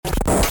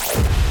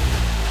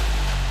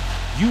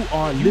You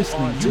are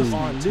listening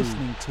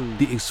to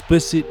the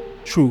Explicit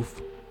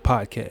Truth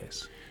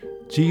Podcast.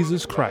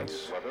 Jesus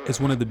Christ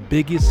is one of the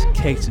biggest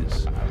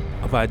cases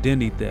of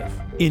identity theft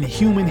in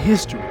human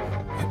history.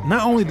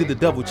 Not only did the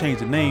devil change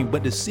the name,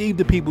 but deceived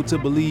the people to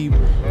believe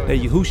that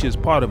Yahushua is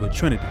part of a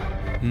trinity.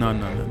 No.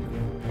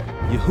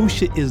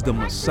 Yahushua is the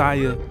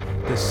Messiah,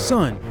 the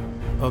son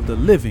of the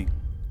living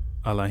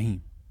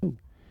Elohim.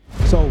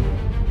 So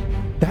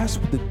that's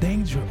what the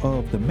danger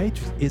of the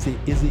Matrix is.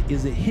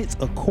 It hits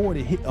a chord.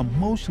 It hit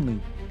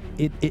emotionally.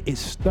 It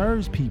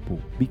stirs people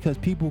because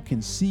people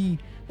can see,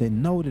 they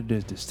know that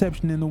there's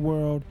deception in the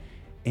world,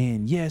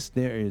 and yes,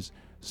 there is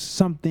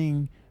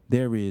something.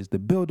 There is the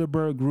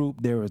Bilderberg Group.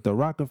 There is the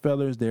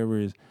Rockefellers. There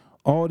is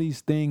all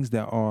these things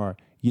that are,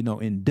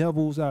 in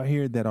devils out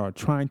here that are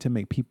trying to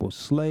make people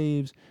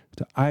slaves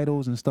to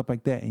idols and stuff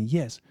like that. And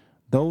yes,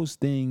 those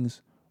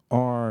things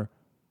are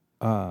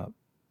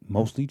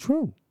mostly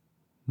true,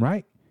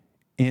 right?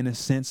 In a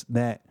sense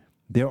that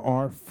there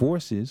are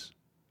forces,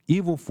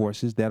 evil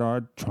forces, that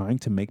are trying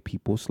to make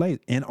people slaves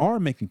and are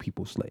making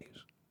people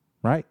slaves,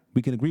 right?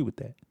 We can agree with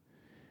that.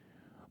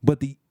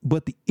 But the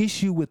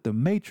issue with the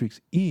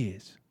Matrix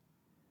is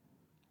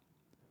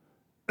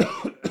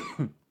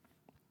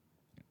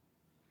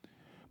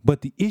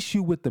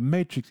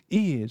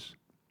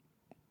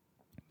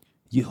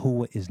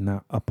Yahuwah is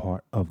not a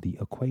part of the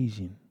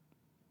equation.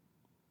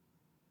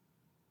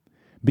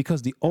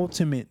 Because the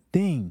ultimate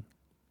thing,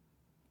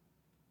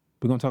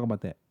 we're going to talk about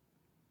that.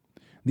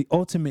 The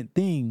ultimate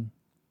thing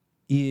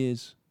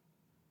is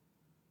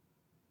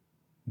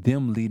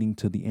them leading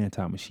to the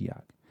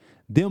anti-Mashiach,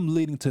 them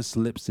leading to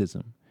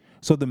solipsism.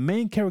 So the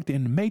main character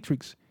in the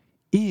Matrix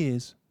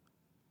is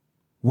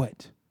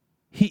what?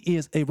 He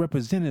is a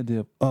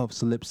representative of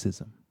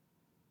solipsism.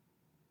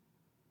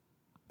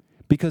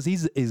 Because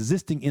he's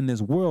existing in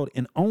this world,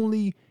 and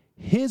only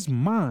his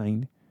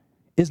mind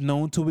is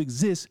known to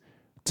exist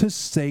to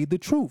say the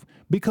truth.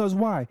 Because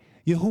why?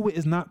 Yahuwah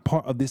is not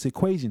part of this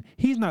equation.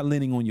 He's not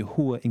leaning on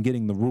Yahuwah and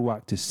getting the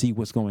Ruach to see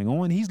what's going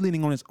on. He's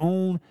leaning on his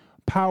own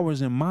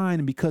powers and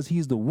mind, because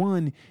he's the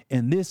one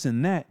and this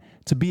and that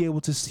to be able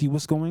to see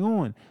what's going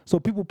on. So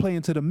people playing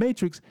into the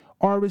Matrix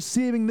are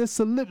receiving this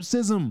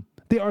solipsism.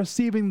 They are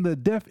receiving the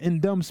deaf and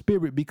dumb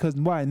spirit. Because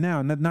why?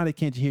 Now they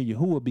can't hear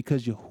Yahuwah,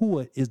 because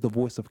Yahuwah is the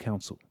voice of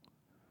counsel.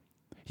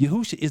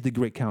 Yahushua is the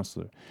great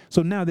counselor.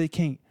 So now they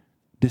can't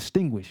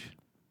distinguish.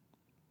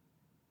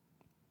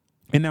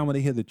 And now when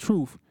they hear the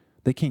truth,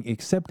 they can't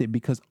accept it,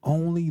 because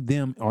only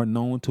them are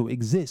known to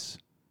exist.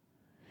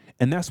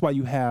 And that's why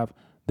you have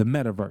the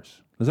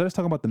metaverse. Let's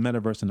talk about the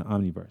metaverse and the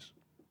omniverse,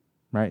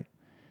 right?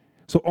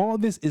 So all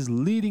this is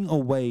leading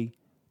away.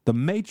 The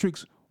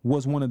Matrix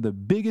was one of the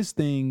biggest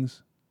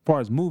things, as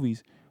far as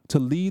movies, to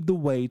lead the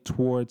way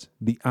towards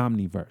the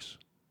omniverse.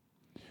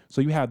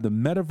 So you have the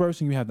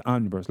metaverse and you have the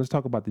omniverse. Let's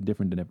talk about the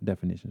different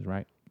definitions,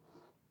 right?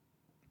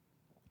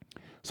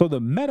 So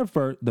the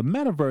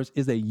metaverse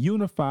is a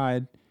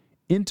unified,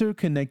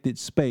 interconnected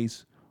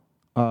space,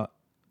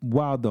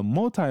 while the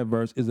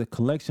multiverse is a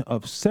collection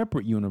of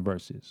separate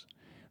universes.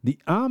 The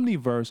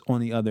omniverse,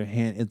 on the other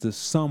hand, is the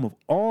sum of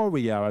all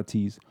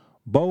realities,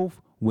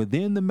 both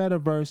within the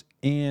metaverse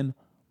and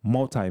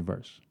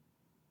multiverse.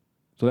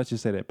 So let's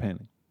just say that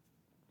plainly.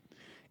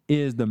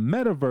 The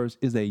metaverse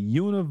is a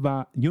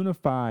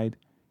unified,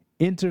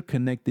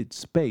 interconnected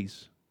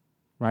space,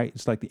 right?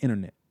 It's like the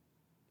internet,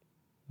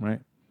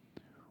 right?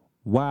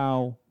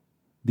 While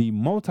the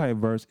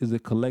multiverse is a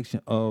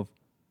collection of,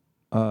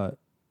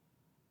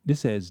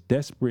 this says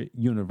desperate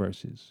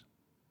universes.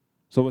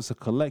 So it's a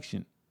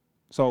collection.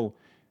 So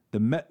the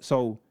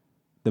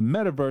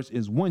metaverse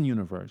is one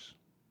universe.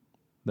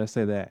 Let's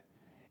say that.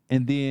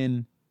 And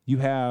then you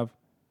have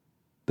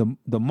the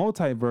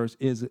multiverse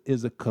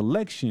is a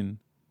collection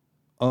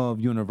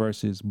of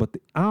universes, but the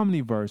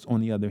omniverse,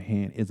 on the other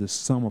hand, is the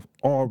sum of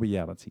all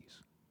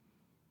realities.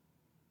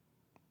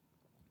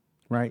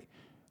 Right?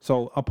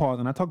 So I'll pause,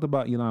 and I talked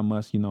about Elon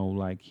Musk,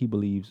 like he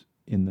believes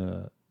in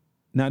the.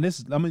 Now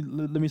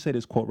let me say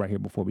this quote right here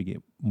before we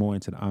get more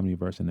into the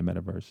omniverse and the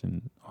metaverse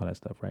and all that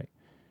stuff, right?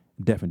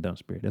 Deaf and dumb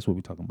spirit. That's what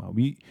we're talking about.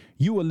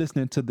 You are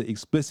listening to the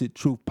Explicit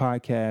Truth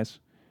Podcast,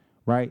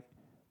 right?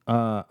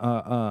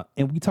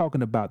 And we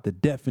talking about the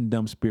deaf and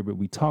dumb spirit.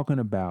 We're talking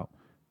about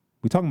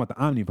the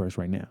omniverse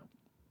right now,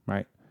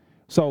 right?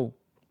 So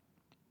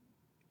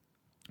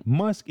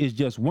Musk is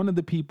just one of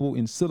the people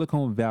in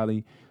Silicon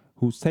Valley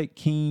who take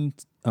keen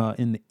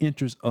in the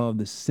interest of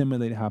the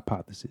simulated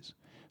hypothesis.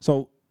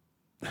 So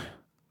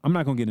I'm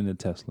not going to get into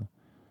Tesla.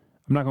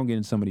 I'm not going to get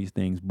into some of these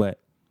things,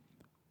 but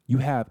you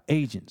have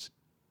agents.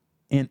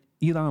 And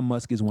Elon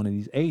Musk is one of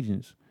these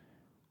agents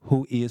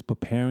who is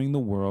preparing the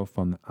world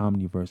from the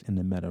omniverse and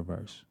the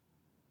metaverse,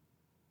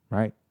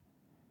 right?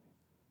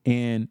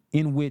 And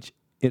in which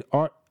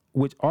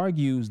which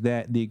argues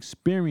that the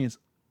experience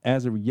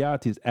as a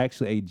reality is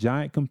actually a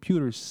giant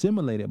computer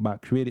simulated by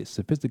created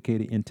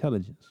sophisticated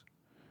intelligence.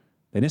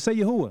 They didn't say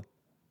Yahuwah.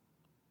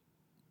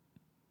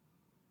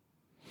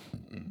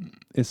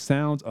 It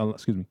sounds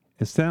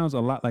a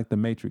lot like the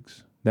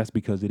Matrix. That's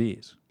because it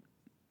is.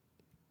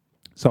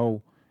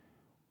 So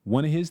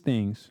one of his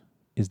things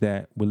is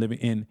that we're living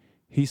in.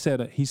 He was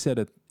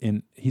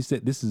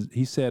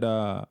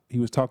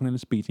talking in a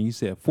speech, and he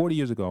said 40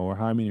 years ago, or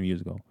how many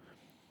years ago,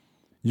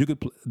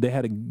 they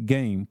had a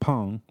game,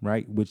 Pong,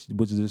 right, which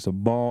is just a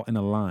ball and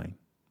a line,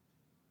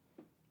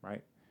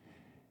 right,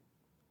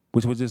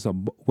 which was just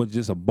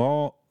a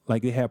ball.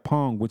 Like they had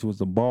Pong, which was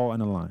a ball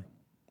and a line.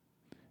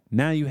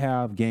 Now you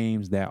have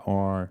games that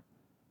are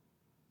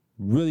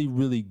really,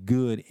 really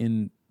good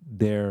in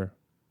their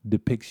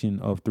depiction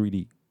of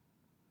 3D.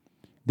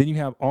 Then you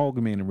have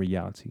augmented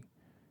reality.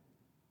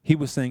 He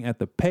was saying at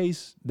the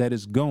pace that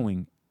it's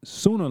going,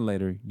 sooner or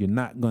later, you're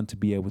not going to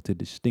be able to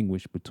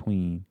distinguish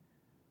between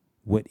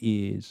what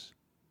is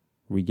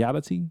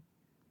reality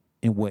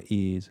and what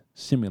is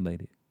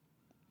simulated.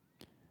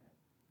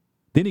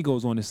 Then he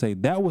goes on to say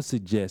that would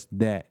suggest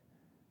that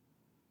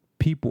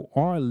people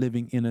are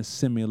living in a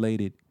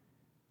simulated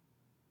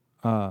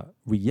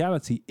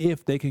reality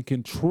if they can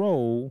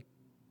control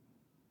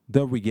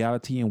the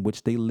reality in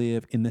which they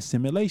live in the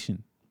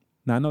simulation.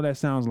 Now, I know that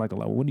sounds like a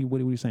lot. What are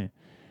you saying?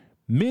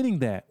 Meaning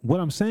that what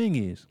I'm saying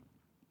is,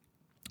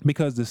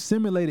 because the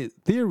simulated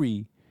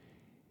theory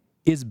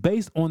is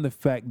based on the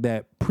fact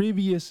that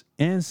previous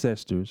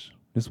ancestors,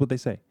 this is what they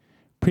say,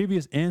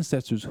 previous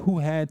ancestors who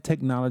had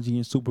technology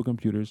and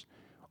supercomputers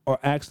are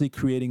actually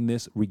creating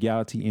this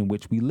reality in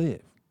which we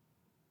live.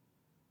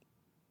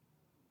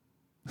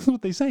 That's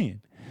what they're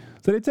saying.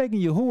 So they're taking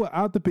Yahuwah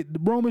out the picture.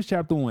 Romans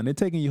chapter 1, they're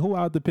taking Yahuwah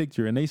out the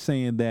picture, and they're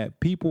saying that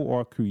people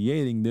are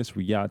creating this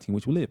reality in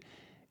which we live.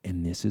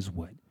 And this is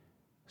what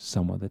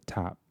some of the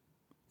top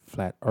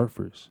flat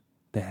earthers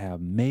that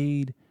have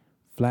made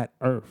flat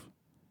earth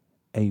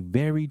a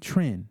very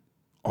trend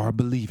are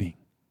believing.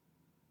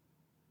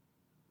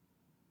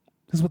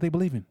 This is what they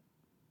believe in.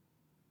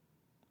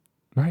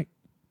 Right?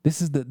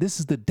 This is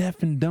the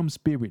deaf and dumb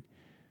spirit.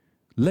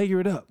 Layer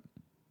it up.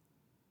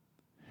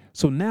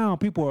 So now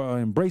people are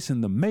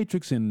embracing the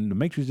Matrix, and the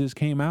Matrix just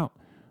came out,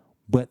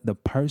 but the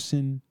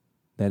person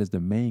that is the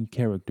main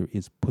character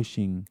is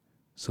pushing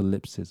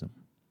solipsism.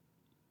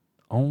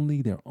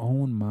 Only their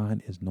own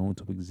mind is known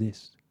to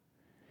exist.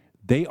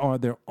 They are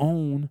their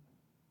own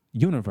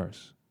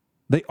universe.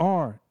 They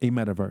are a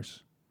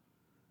metaverse.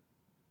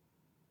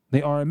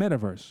 They are a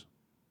metaverse,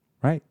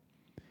 right?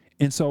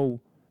 And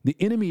so the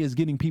enemy is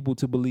getting people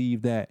to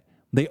believe that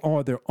they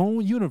are their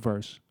own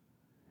universe,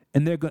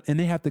 and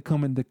they have to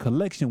come into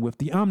collection with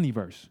the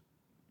omniverse.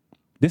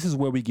 This is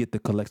where we get the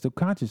collective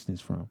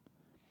consciousness from.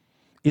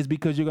 It's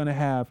because you're going to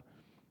have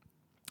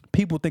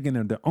people thinking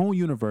of their own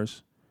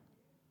universe.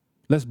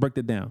 Let's break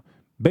that down.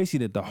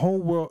 Basically, that the whole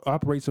world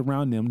operates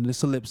around them, the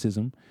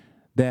solipsism,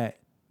 that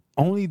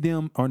only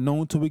them are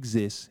known to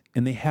exist,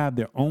 and they have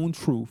their own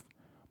truth.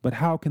 But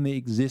how can they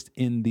exist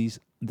in this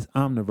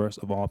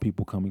omniverse of all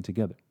people coming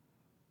together?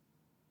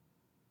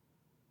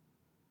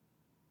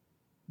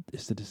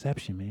 It's the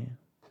deception, man.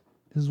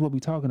 This is what we're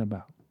talking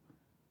about.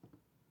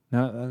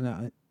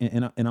 Now,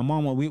 and I'm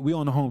on one. We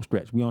on the home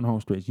stretch. We on the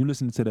home stretch. You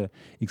listen to the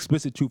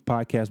Explicit Truth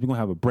podcast. We're gonna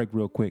have a break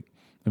real quick,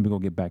 and we're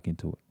gonna get back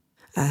into it.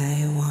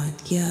 I want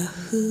Yahusha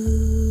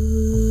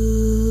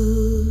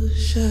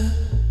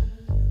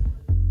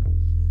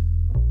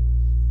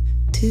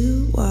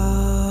to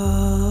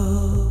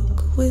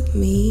walk with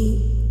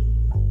me.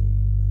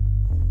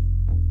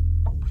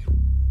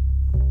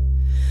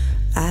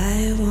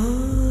 I want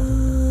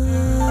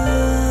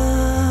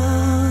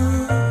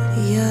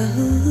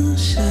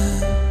Yahusha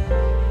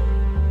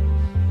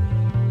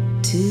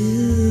to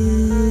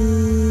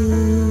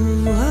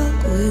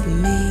walk with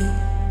me.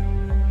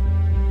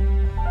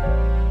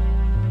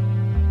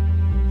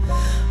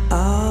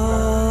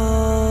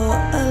 All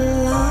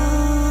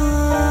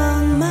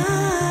along my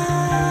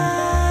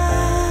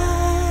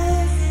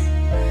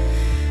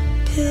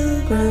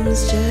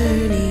pilgrim's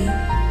journey.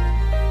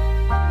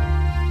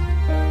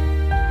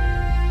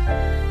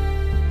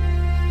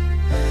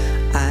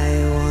 I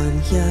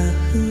want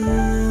Yahusha.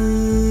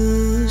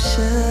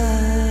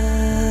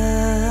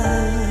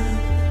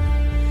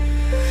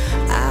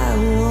 I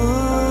want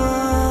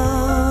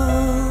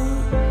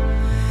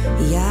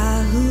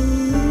Yahusha.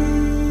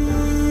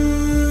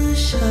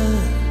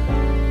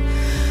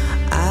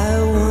 I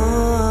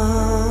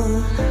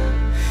want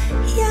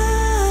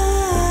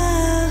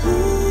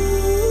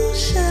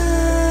Yahusha.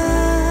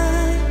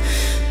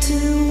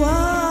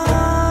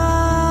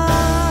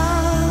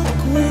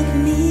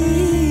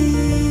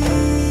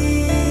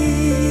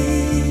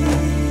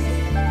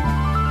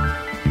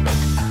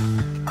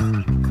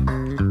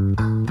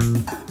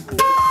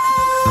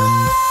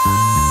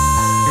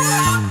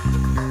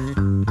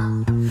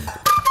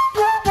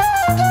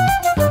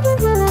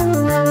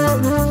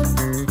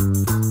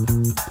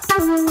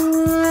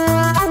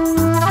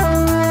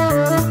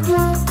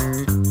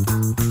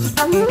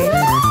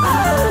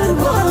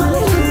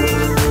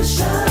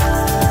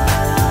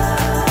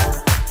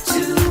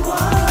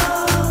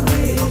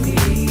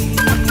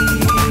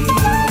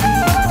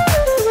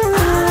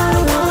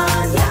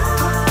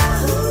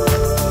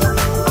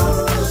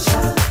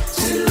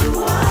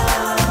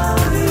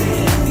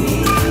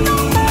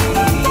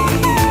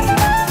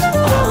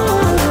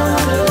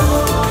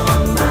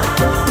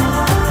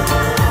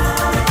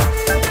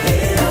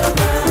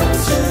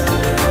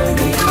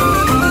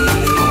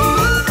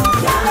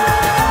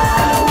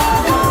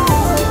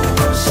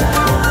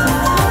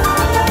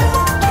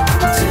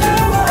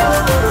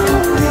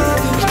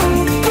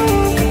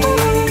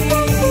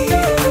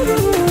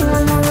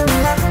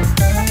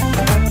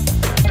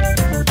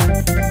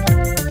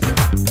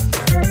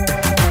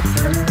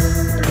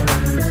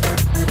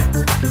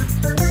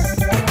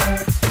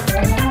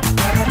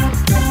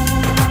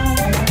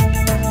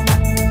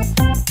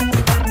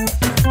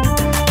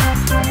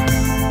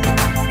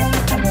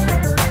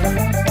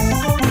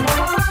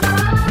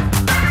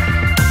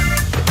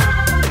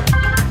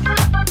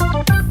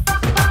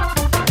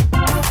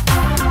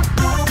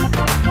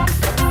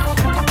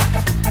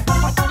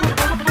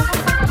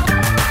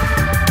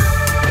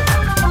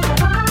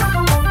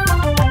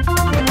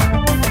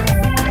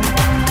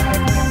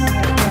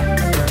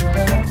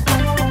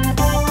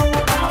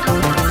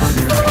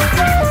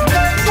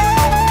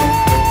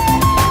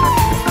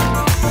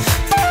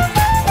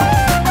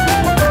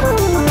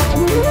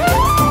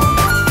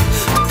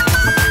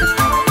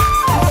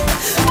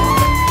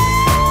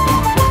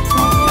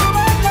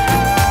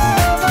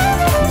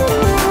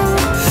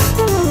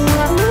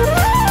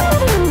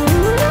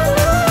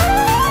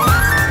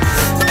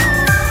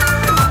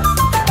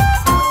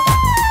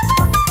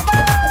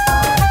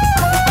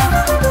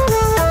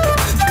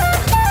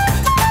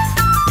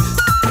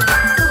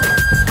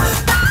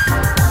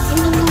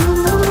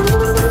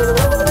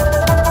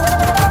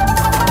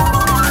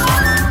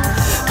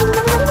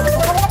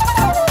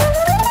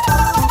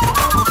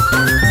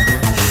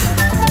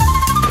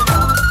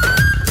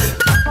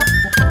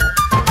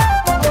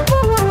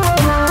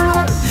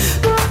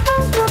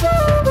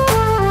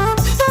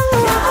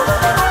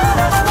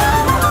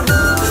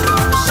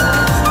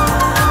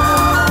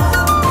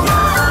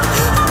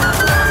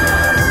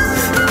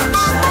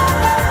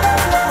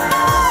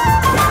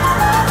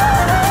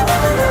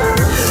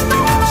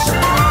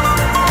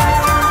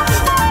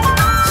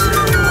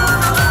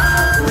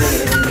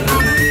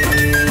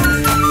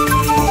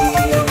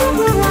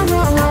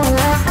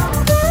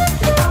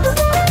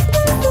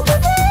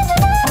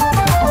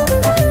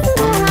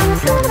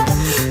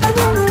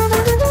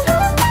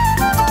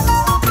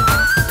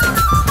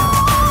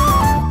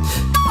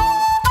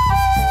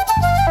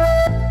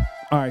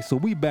 So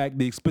we back,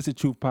 the Explicit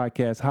Truth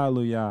Podcast.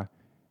 Hallelujah.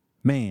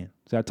 Man,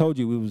 so I told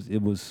you it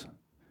was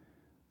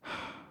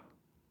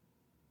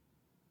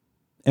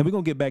and we're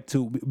gonna get back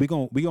to we're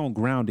gonna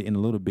ground it in a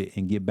little bit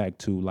and get back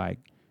to like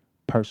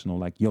personal,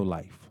 like your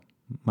life,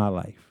 my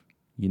life,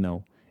 you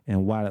know,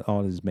 and why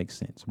all this makes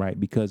sense, right?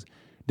 Because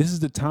this is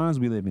the times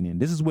we're living in.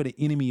 This is where the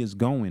enemy is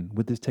going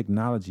with this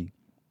technology,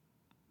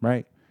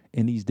 right?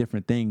 And these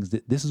different things.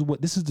 This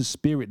is the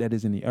spirit that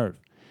is in the earth.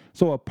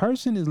 So a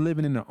person is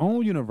living in their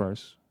own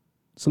universe,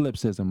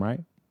 solipsism, right?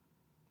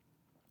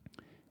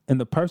 And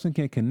the person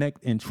can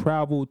connect and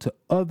travel to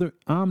other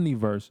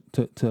omniverse,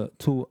 to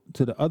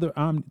the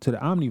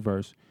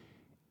omniverse,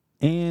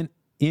 and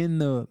in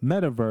the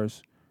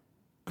metaverse,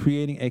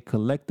 creating a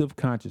collective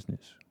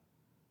consciousness.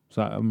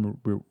 So I'm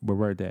gonna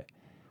reword that.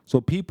 So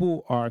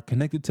people are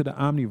connected to the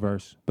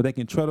omniverse, but they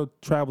can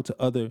travel to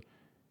other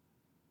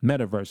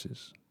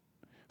metaverses.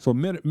 So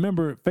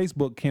remember,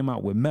 Facebook came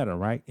out with Meta,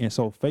 right? And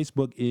so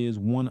Facebook is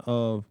one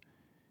of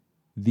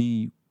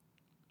the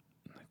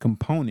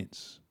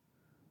components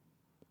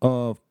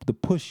of the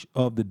push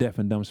of the deaf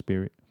and dumb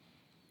spirit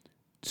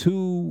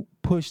to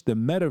push the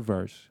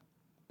metaverse.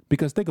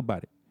 Because think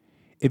about it.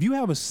 If you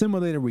have a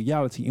simulated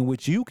reality in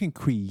which you can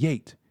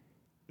create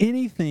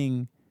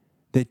anything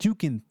that you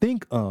can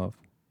think of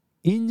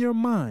in your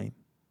mind,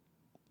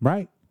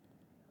 right?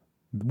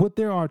 What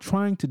they are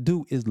trying to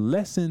do is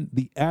lessen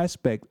the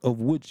aspect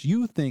of which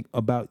you think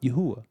about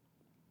Yahuwah.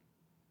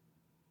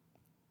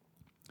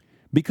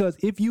 Because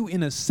if you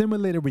in a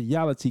simulated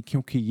reality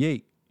can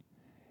create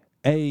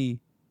a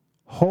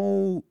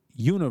whole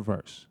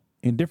universe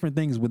and different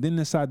things within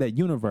inside that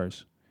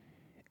universe,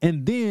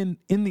 and then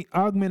in the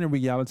augmented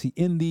reality,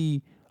 in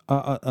the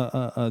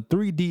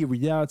 3D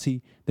reality,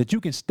 that you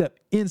can step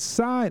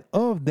inside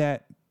of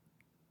that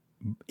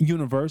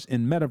universe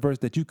and metaverse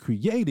that you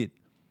created,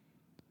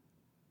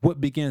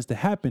 what begins to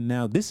happen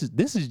now, this is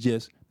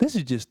just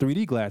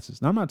 3D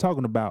glasses. Now, I'm not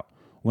talking about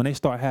when they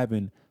start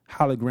having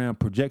hologram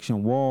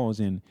projection walls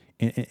and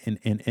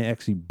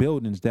actually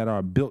buildings that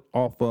are built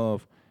off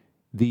of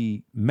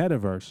the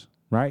metaverse,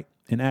 right?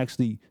 And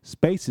actually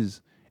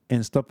spaces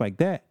and stuff like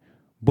that.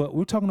 But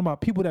we're talking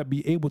about people that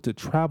be able to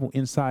travel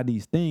inside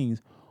these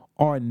things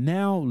are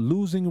now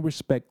losing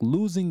respect,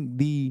 losing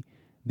the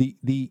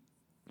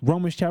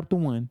Romans chapter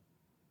 1.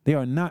 They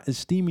are not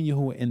esteeming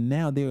Yahuwah, and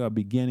now they are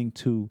beginning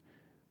to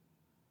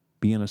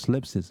be in a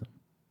solipsism.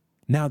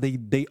 Now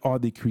they are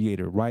the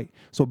creator, right?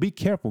 So be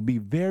careful, be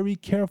very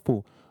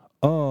careful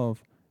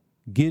of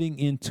getting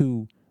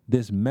into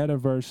this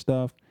metaverse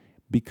stuff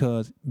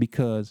because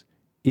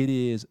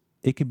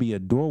it could be a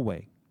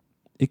doorway.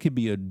 It could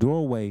be a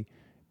doorway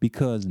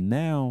because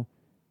now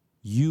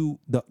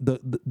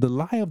the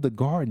lie of the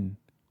garden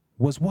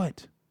was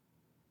what?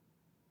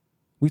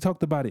 We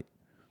talked about it.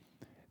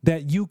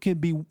 That you can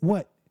be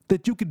what?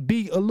 That you could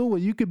be Alua,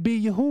 you could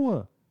be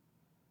Yahuwah.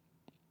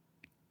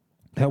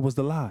 That was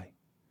the lie.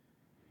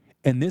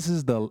 And this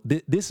is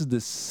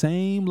the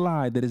same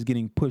lie that is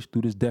getting pushed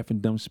through this deaf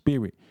and dumb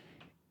spirit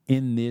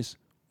in this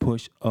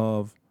push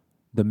of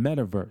the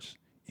metaverse,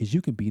 is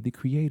you can be the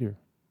creator.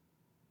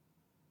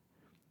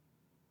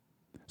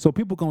 So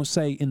people gonna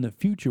say in the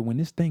future, when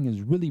this thing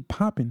is really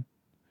popping,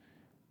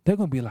 they're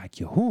gonna be like,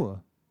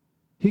 Yahuwah,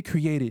 he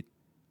created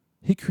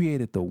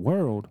the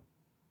world.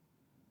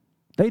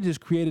 They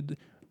just created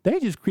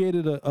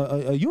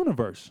a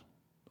universe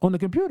on the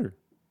computer.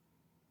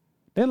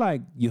 They're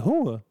like,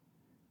 Yahuwah.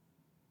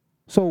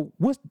 So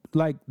what's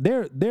like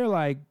they're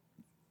like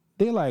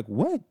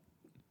what?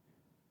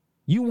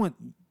 You want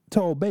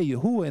to obey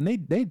Yahuwah,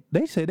 and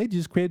they say they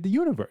just created a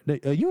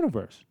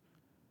universe.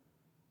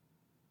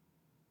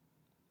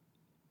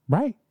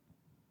 Right?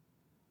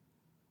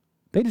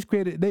 They just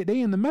created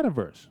they in the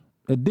metaverse,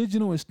 a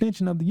digital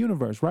extension of the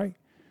universe, right?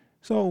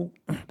 So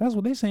that's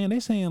what they're saying. They're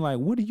saying like,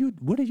 what are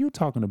you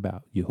talking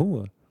about,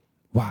 Yahuwah?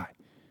 Why?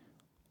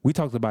 We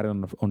talked about it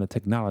on the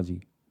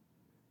technology.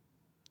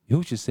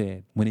 Yahushua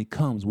said, when it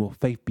comes, will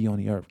faith be on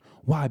the earth?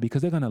 Why?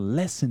 Because they're going to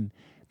lessen.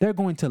 They're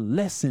going to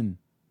lessen.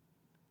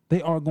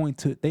 They are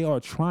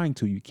trying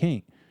to, you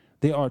can't.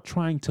 They are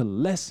trying to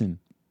lessen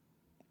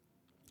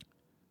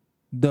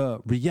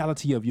the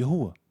reality of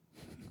Yahuwah.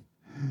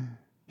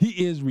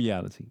 He is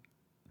reality.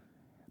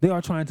 They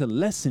are trying to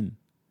lessen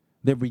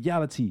the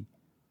reality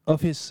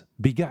of his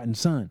begotten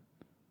son.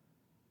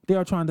 They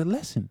are trying to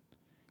lessen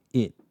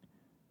it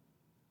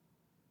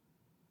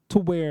to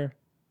where,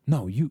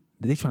 no,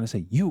 they're trying to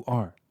say you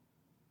are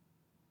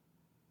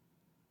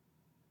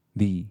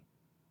the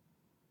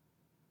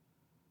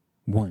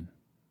one.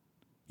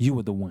 You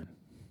are the one.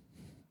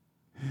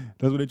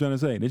 That's what they're trying to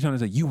say. They're trying to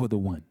say you are the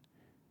one.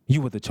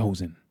 You are the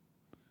chosen.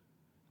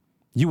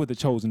 You were the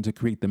chosen to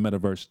create the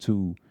metaverse,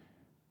 to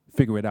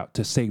figure it out,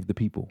 to save the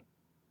people.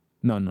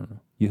 No.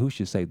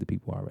 Yahushua saved the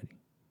people already.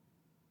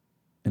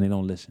 And they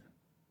don't listen.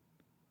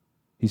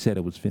 He said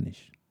it was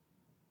finished.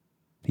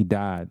 He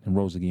died and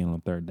rose again on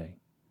the third day.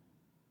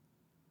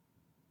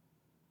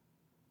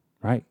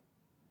 Right?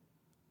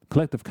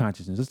 Collective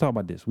consciousness. Let's talk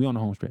about this. We on the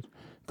home stretch.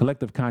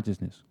 Collective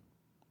consciousness.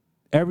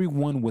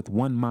 Everyone with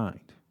one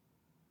mind.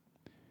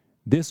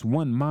 this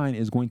one mind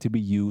is going to be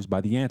used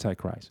by the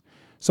Antichrist.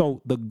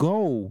 So the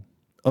goal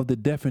of the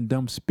deaf and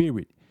dumb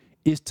spirit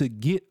is to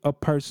get a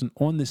person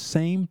on the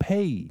same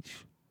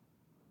page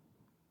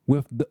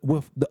with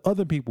the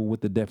other people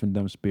with the deaf and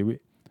dumb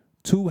spirit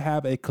to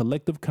have a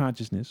collective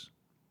consciousness.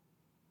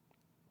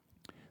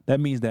 That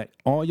means that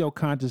all your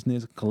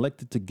consciousness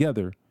collected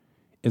together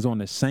is on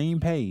the same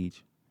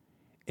page,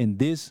 and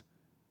this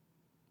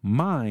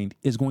mind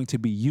is going to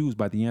be used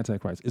by the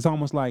Antichrist. It's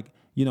almost like,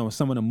 you know,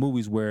 some of the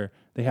movies where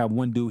they have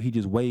one dude, he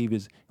just wave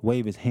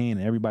his hand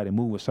and everybody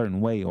move a certain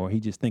way, or he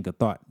just think a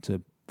thought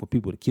for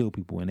people to kill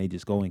people and they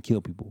just go and kill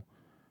people.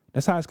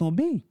 That's how it's going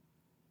to be.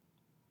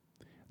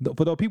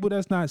 For those people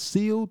that's not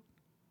sealed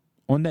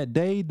on that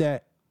day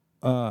that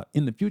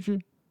in the future,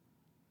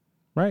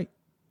 right?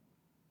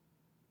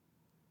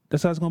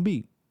 That's how it's going to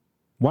be.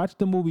 Watch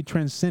the movie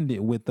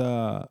Transcendent with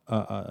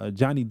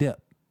Johnny Depp.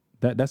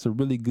 That's a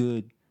really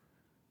good,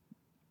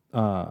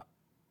 I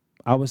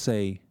would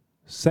say,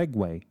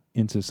 segue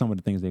into some of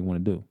the things they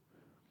want to do.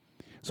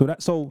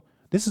 So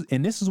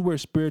this is where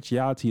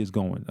spirituality is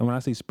going. And when I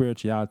say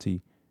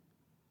spirituality,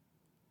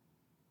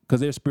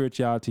 because there's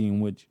spirituality in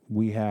which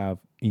we have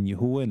in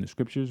Yahuwah in the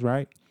scriptures,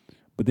 right?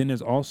 But then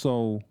there's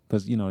also,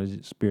 because, you know,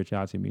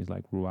 spirituality means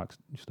like Ruach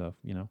stuff,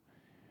 you know.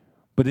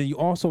 But then you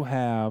also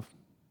have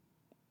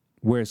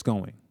where it's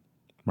going,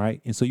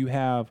 right? And so you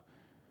have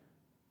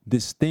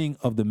this thing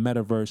of the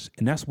metaverse,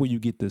 and that's where you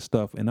get this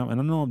stuff. And I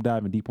know I'm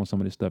diving deep on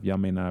some of this stuff y'all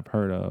may not have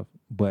heard of,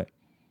 but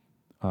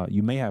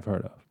you may have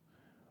heard of.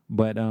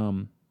 But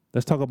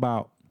let's talk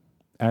about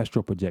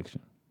astral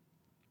projection.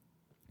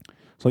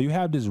 So you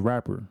have this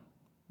rapper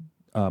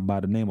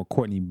by the name of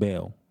Courtney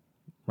Bell,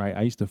 right?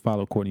 I used to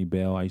follow Courtney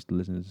Bell. I used to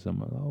listen to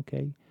some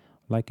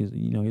like his,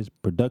 you know, his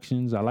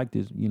productions. I liked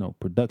his, you know,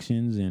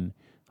 productions and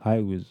how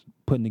he was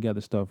putting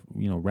together stuff,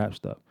 you know, rap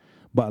stuff.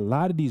 But a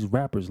lot of these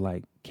rappers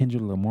like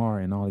Kendrick Lamar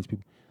and all these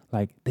people,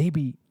 like they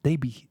be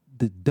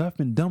the deaf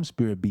and dumb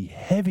spirit be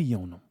heavy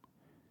on them.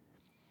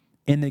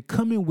 And they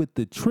come in with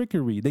the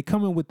trickery. They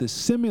come in with the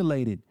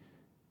simulated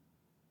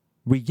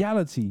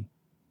reality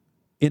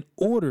in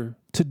order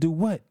to do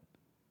what?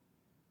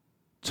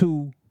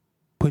 To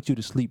put you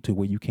to sleep to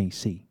where you can't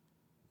see.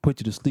 Put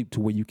you to sleep to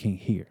where you can't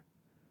hear.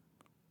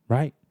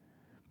 Right?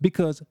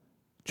 Because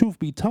truth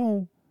be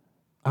told,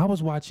 I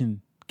was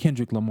watching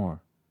Kendrick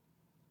Lamar.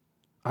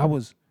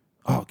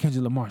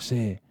 Kendrick Lamar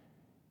said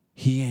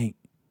he ain't,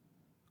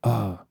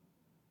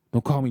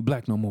 don't call me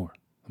black no more.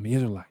 I'm an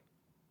Israelite.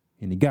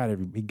 And he got a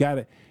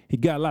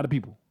lot of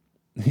people.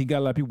 He got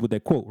a lot of people with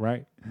that quote,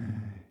 right?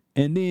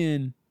 And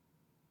then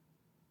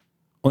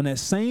on that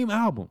same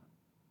album,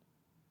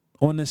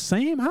 you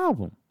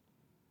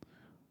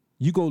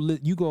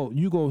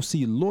go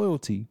see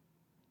Loyalty,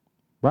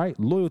 right?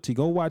 Loyalty.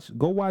 Go watch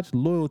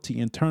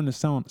Loyalty and turn the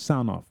sound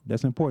off.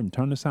 That's important.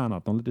 Turn the sound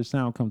off. Don't let the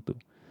sound come through.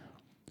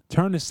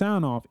 Turn the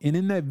sound off. And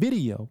in that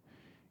video,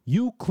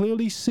 you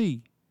clearly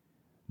see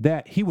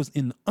that he was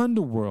in the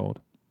underworld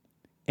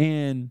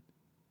and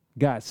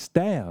got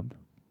stabbed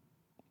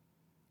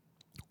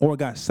or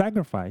got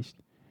sacrificed.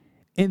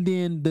 And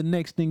then the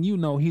next thing you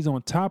know, he's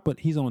on top of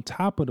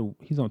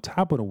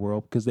the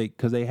world because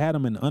they had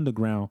him in the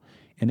underground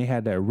and they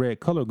had that red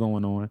color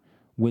going on,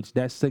 which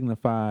that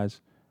signifies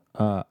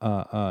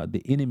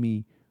the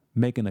enemy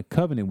making a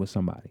covenant with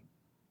somebody,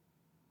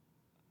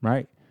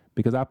 right?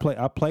 Because I played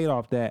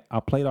off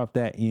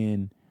that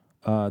in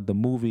the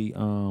movie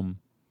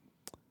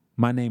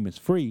My Name Is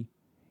Free,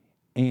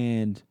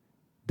 and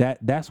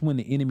that's when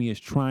the enemy is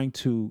trying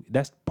to.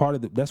 That's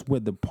where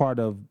the part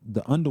of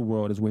the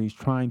underworld is where he's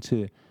trying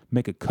to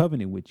make a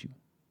covenant with you,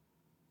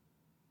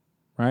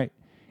 right?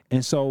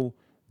 And so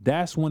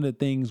that's one of the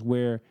things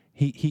where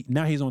he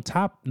now he's on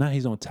top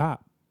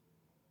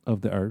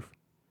of the earth,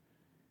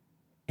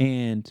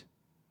 and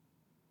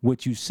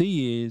what you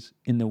see is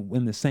in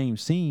the same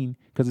scene,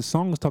 because the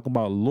song is talking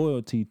about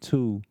loyalty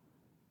to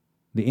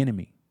the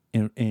enemy,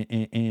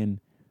 and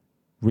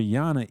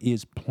Rihanna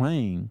is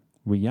playing.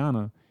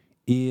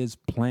 She's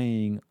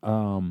playing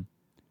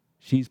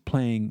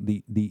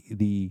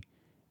the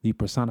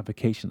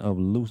personification of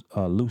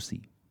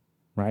Lucy,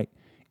 right?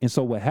 And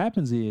so what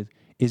happens is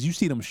you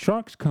see them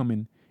sharks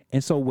coming,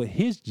 and so what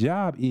his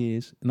job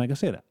is, and like I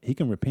said, he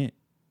can repent.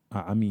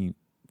 I mean,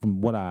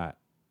 from what I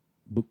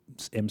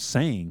am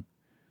saying,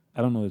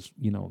 I don't know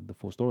the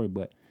full story,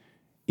 but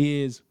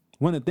is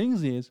one of the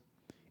things is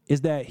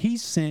that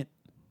he's sent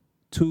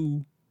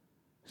to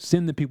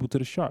send the people to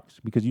the sharks,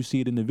 because you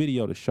see it in the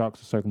video, the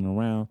sharks are circling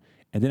around,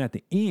 and then at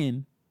the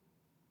end,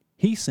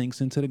 he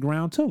sinks into the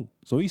ground too.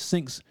 So he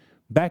sinks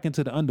back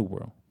into the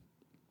underworld.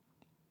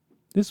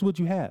 This is what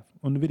you have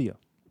on the video.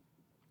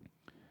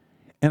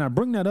 And I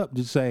bring that up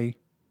to say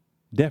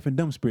deaf and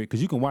dumb spirit,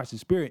 because you can watch the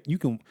spirit, you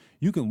can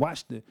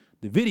watch the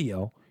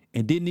video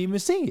and didn't even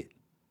see it.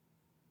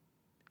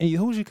 And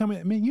who's you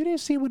coming? Man, you didn't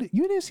see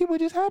what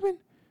just happened?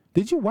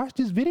 Did you watch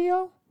this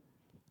video?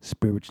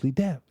 Spiritually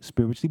deaf,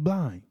 spiritually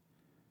blind.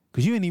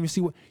 Because you didn't even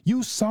see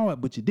you saw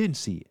it, but you didn't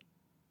see it.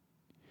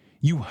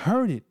 You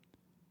heard it,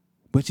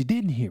 but you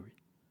didn't hear it.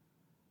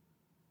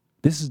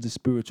 This is the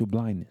spiritual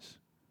blindness.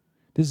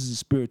 This is the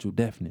spiritual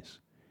deafness.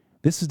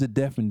 This is the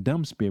deaf and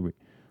dumb spirit,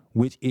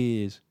 which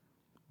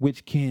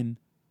can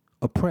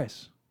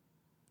oppress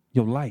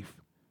your life.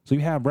 So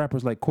you have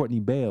rappers like Courtney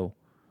Bell,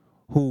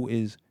 who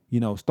is,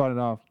 started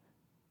off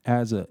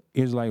as a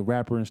Israelite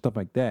rapper and stuff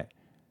like that.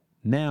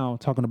 Now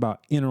talking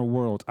about inner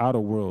worlds, outer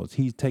worlds.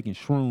 He's taking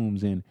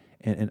shrooms and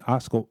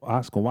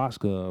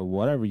ayahuasca or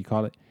whatever you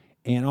call it,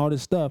 and all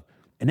this stuff.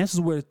 And this is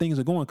where things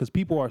are going, because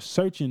people are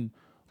searching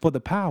for the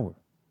power.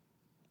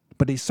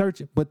 But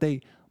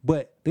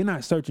they're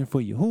not searching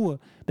for Yahuwah.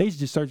 They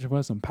just searching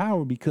for some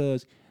power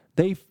because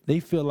they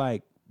feel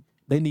like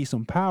they need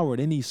some power.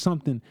 They need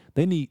something.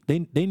 They need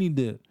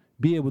to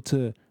be able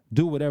to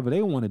do whatever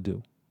they want to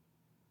do.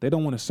 They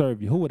don't want to serve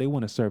Yahuwah. They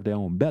want to serve their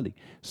own belly.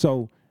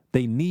 So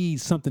they need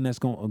something that's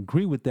going to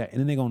agree with that, and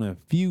then they're going to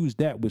infuse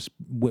that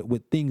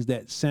with things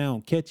that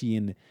sound catchy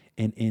and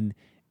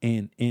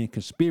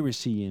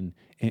conspiracy and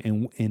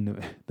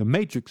the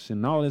Matrix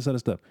and all this other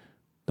stuff.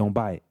 Don't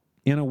buy it.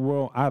 Inner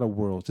world, outer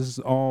worlds. This is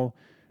all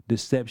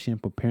deception,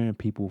 preparing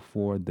people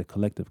for the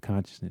collective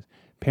consciousness,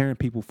 preparing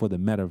people for the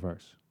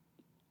metaverse.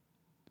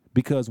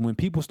 Because when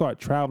people start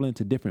traveling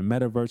to different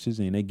metaverses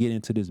and they get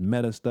into this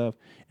meta stuff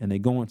and they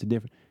go into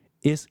different,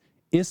 it's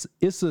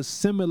a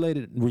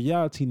simulated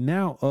reality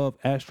now of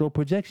astral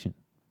projection.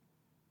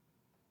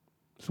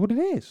 That's what it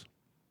is.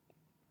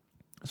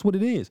 That's what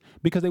it is.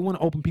 Because they want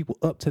to open people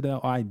up to the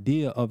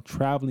idea of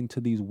traveling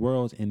to these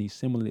worlds and these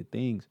simulated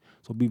things.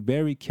 So be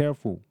very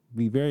careful.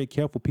 Be very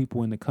careful,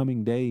 people, in the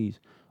coming days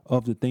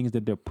of the things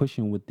that they're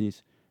pushing with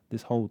this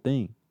whole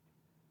thing.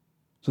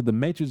 So the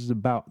Matrix is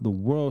about the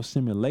world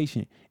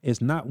simulation.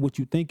 It's not what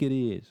you think it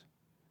is.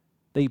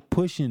 They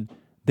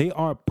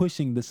are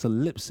pushing the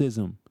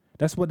solipsism.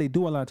 That's what they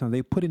do a lot of times.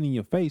 They put it in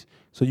your face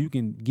so you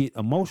can get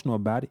emotional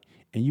about it,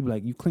 and you be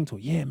like, you cling to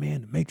it. Yeah, man,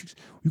 the Matrix.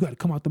 You got to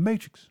come out the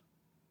Matrix.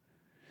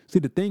 See,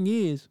 the thing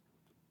is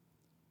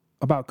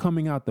about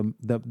coming out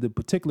the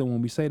particular,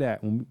 when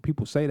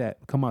people say that,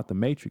 come out the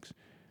Matrix,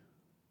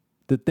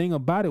 the thing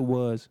about it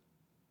was,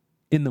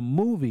 in the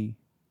movie,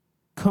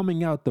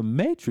 coming out the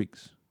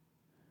Matrix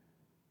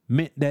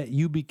meant that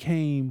you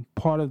became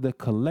part of the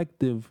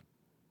collective.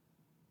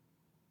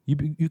 You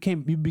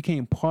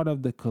became part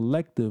of the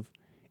collective,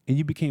 and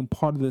you became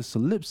part of the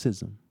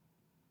solipsism.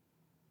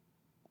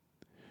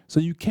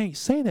 So you can't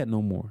say that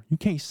no more. You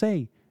can't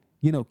say,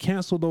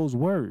 cancel those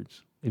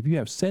words if you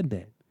have said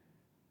that.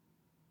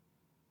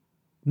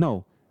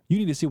 No, you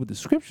need to see what the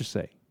scriptures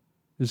say.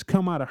 Just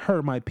come out of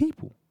her, my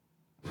people.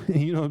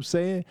 You know what I'm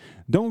saying?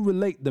 Don't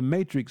relate the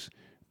Matrix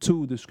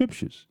to the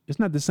scriptures. It's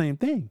not the same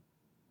thing.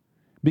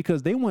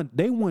 Because they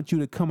want you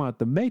to come out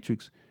the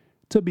Matrix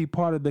to be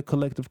part of the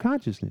collective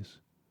consciousness.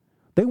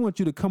 They want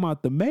you to come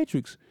out the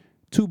Matrix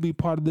to be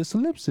part of the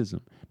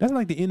solipsism. That's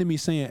like the enemy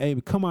saying, "Hey,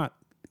 come out,"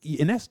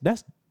 and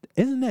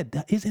isn't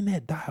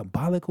that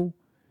diabolical?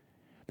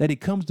 That it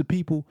comes to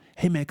people,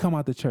 "Hey man, come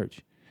out the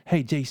church.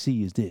 Hey,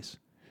 JC is this.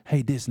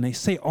 Hey, this," and they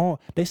said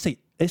all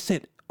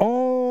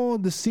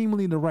the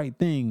seemingly the right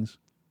things,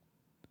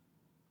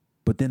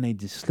 but then they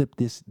just slip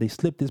this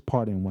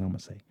part in. What I'm gonna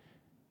say,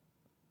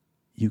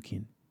 you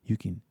can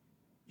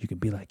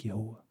be like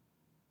Yahuwah.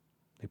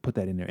 They put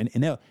that in there, and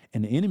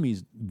the enemy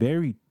is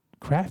very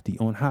crafty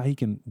on how he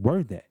can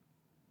word that.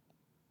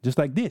 Just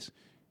like this,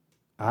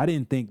 I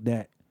didn't think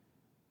that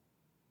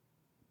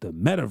the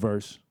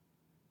metaverse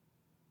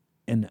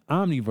and the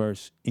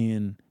omniverse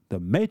in the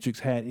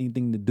Matrix had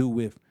anything to do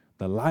with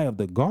the lie of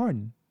the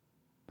garden.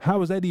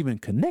 How is that even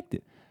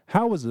connected?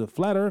 How is the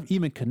flat earth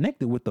even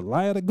connected with the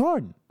lie of the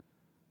garden?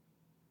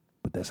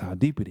 But that's how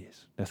deep it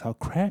is. That's how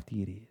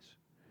crafty it is.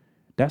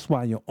 That's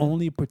why your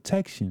only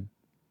protection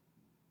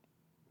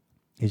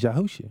is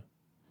Yahushua.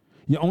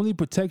 Your only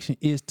protection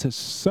is to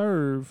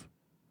serve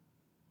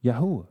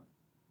Yahuwah.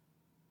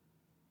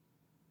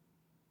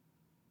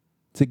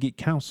 To get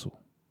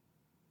counsel.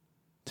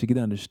 To get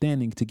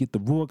understanding. To get the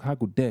Ruach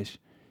HaKodesh.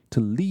 To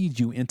lead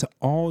you into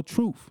all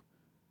truth.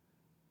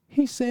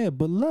 He said,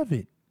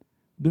 "Beloved,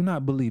 do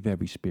not believe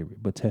every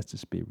spirit, but test the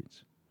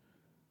spirits.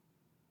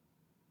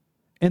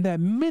 And that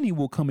many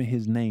will come in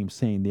his name,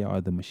 saying they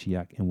are the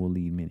Mashiach, and will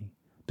lead many.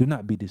 Do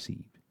not be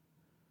deceived."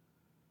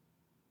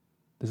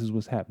 This is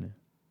what's happening.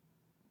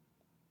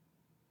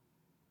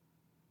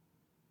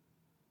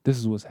 This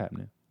is what's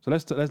happening. So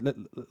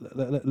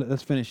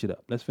let's finish it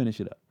up. Let's finish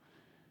it up.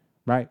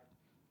 Right?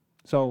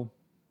 So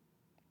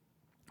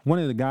one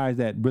of the guys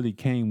that really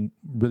came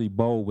really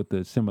bold with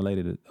the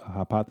simulated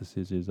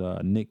hypothesis is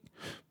Nick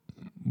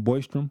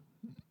Bostrom.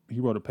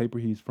 He wrote a paper.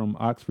 He's from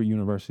Oxford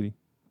University.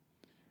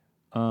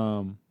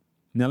 Now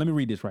let me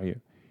read this right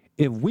here.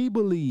 If we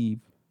believe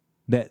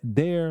that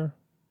there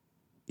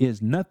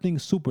is nothing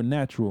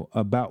supernatural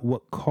about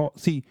what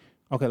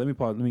let me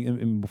pause. Let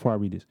me before I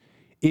read this.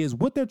 Is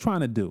what they're trying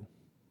to do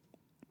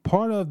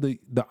part of the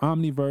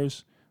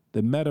omniverse,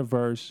 the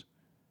metaverse,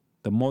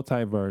 the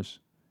multiverse,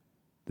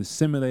 the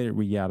simulated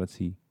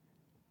reality,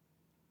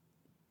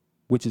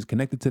 which is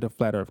connected to the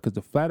flat earth? Because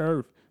the flat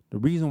earth, the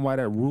reason why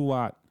that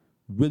Ruach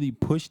really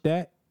pushed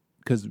that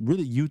because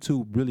really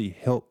YouTube really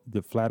helped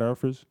the flat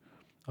earthers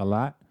a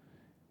lot.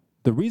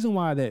 The reason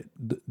why that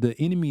the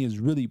enemy is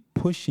really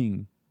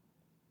pushing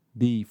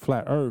the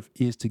flat earth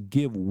is to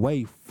give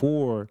way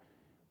for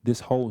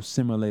this whole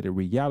simulated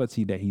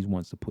reality that he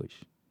wants to push,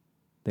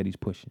 that he's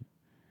pushing.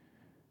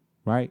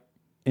 Right?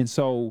 And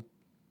so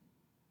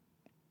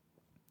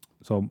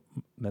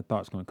that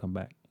thought's going to come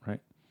back, right?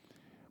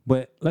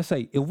 But let's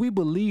say if we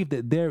believe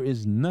that there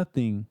is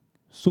nothing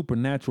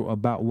supernatural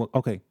about what,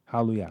 okay,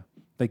 hallelujah.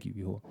 Thank you,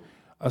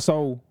 Yahuwah.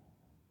 So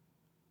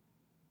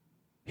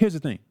here's the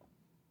thing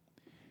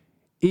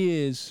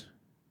is,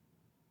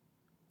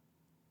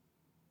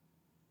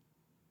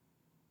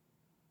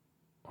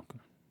 okay.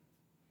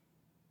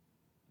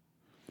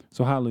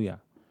 So hallelujah.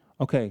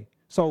 Okay.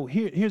 So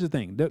here's the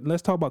thing.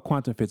 Let's talk about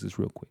quantum physics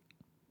real quick.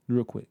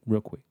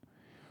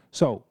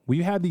 So when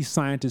you have these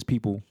scientist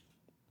people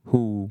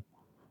who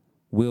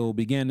will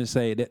begin to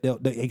say that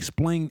they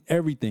explain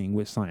everything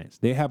with science.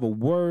 They have a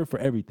word for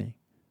everything,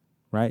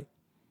 right?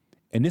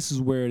 And this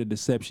is where the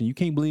deception, you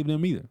can't believe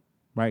them either,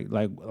 right?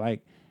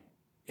 Like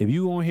if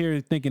you on here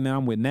thinking that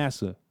I'm with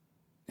NASA,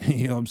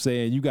 you know what I'm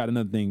saying? You got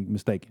another thing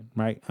mistaken,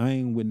 right? I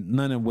ain't with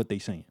none of what they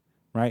saying,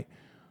 right?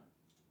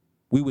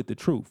 We with the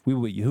truth. We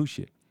with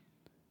Yahushua.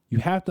 You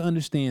have to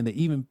understand that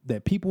even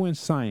that people in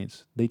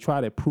science, they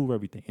try to prove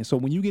everything. And so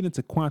when you get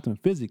into quantum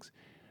physics,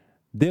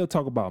 they'll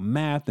talk about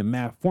math and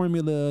math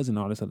formulas and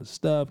all this other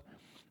stuff.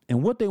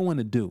 And what they want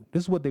to do,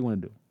 this is what they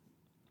want to do,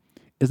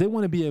 is they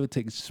want to be able to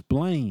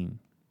explain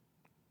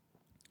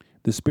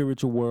the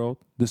spiritual world,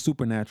 the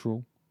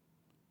supernatural,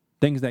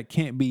 things that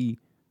can't be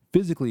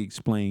physically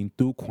explained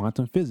through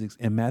quantum physics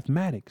and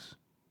mathematics,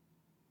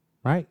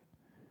 right?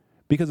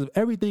 Because if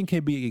everything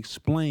can be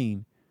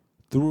explained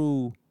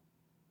through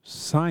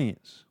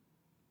science,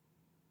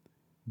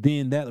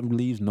 then that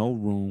leaves no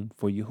room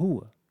for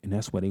Yahuwah. And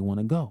that's where they want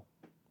to go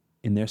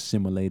in their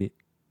simulated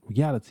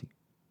reality,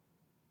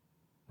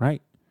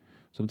 right?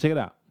 So check it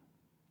out.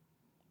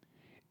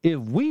 If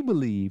we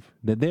believe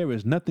that there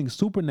is nothing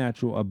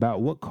supernatural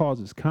about what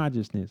causes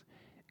consciousness,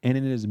 and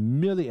it is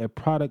merely a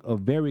product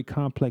of very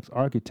complex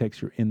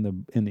architecture in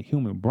the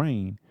human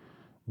brain,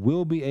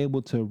 we'll be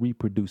able to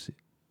reproduce it.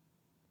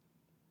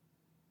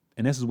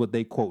 And this is what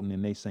they quoting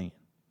and they saying,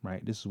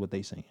 right? This is what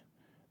they saying,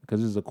 because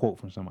this is a quote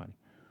from somebody.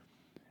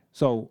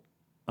 So,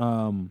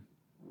 and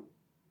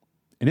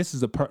this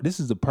is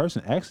a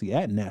person actually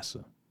at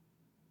NASA.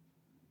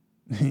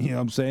 You know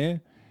what I'm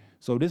saying?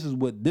 So this is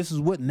what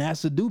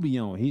NASA do be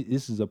on.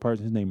 This is a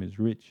person. His name is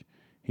Rich.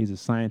 He's a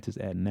scientist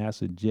at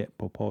NASA Jet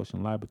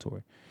Propulsion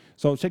Laboratory.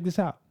 So check this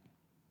out.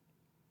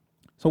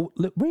 So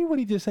read what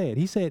he just said.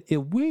 He said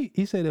if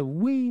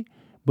we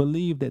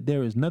believe that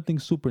there is nothing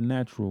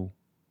supernatural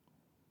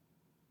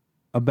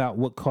about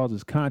what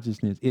causes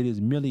consciousness, it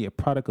is merely a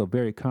product of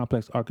very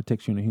complex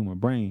architecture in the human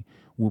brain,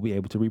 we'll be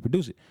able to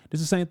reproduce it.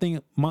 This is the same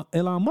thing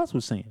Elon Musk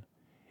was saying,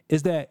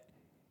 is that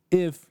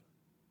if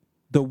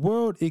the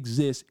world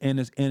exists and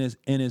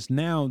it's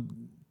now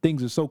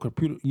things are so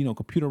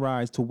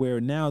computerized to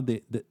where now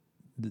the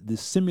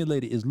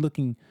simulated is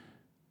looking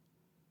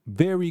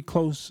very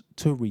close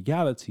to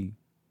reality,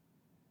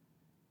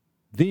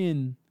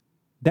 then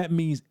that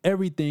means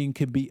everything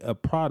can be a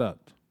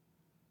product.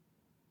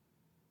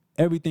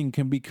 Everything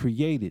can be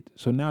created.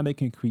 So now they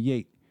can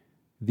create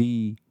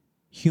the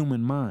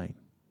human mind.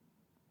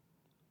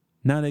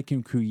 Now they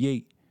can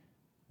create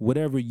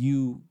whatever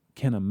you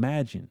can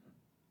imagine.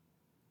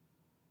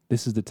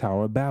 This is the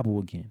Tower of Babel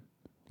again.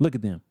 Look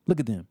at them. Look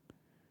at them.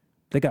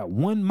 They got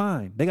one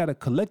mind. They got a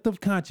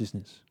collective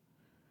consciousness.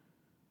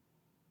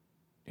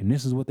 And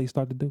this is what they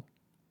start to do.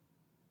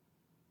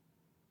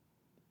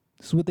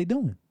 This is what they're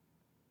doing.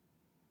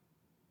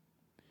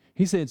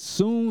 He said,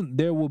 soon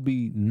there will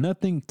be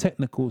nothing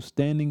technical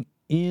standing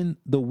in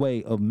the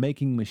way of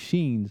making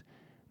machines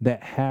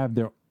that have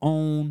their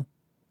own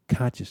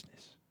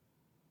consciousness.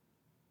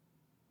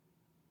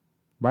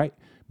 Right?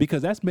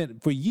 Because that's been,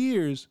 for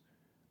years,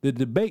 the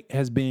debate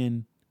has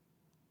been,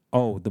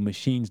 oh, the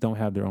machines don't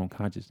have their own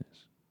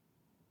consciousness.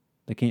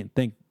 They can't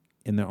think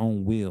in their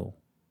own will.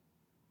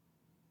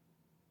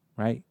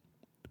 Right?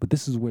 But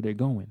this is where they're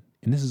going.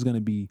 And this is going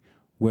to be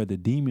where the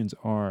demons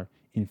are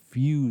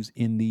infused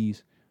in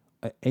these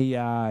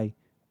AI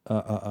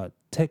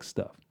tech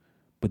stuff.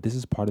 But this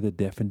is part of the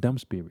deaf and dumb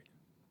spirit.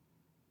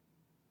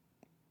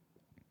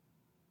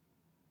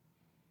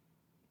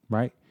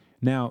 Right?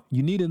 Now,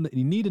 you need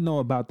to know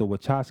about the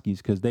Wachowskis,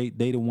 because they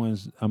the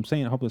ones, I'm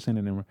saying, I hope I'm saying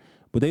it right,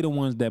 but they the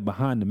ones that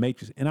behind the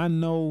Matrix. And I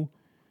know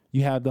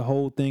you have the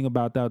whole thing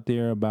about out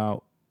there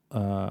about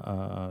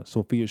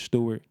Sophia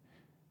Stewart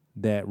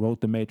that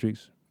wrote the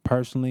Matrix.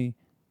 Personally,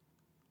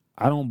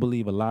 I don't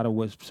believe a lot of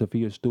what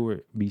Sophia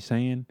Stewart be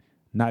saying,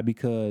 not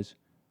because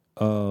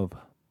of,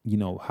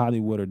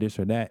 Hollywood or this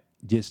or that,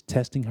 just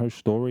testing her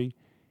story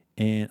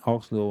and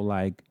also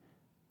like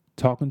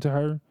talking to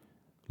her,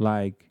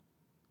 like,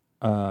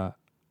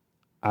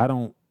 I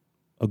don't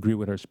agree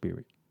with her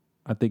spirit.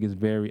 I think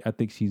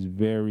she's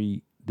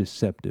very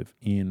deceptive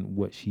in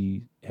what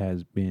she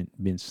has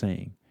been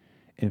saying.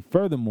 And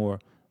furthermore,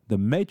 The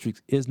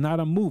Matrix is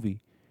not a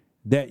movie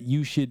that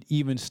you should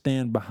even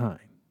stand behind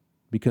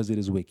because it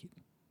is wicked,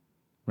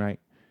 right?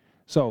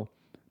 So,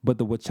 but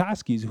the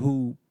Wachowskis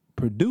who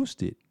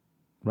produced it,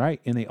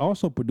 right, and they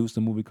also produced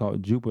a movie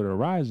called Jupiter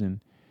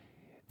Rising.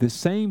 The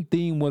same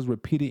theme was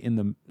repeated in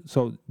the.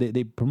 So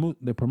they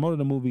promoted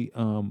the movie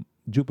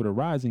Jupiter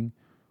Rising,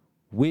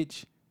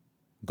 which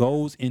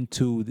goes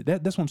into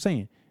that. That's what I'm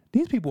saying.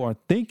 These people are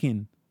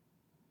thinking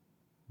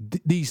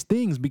these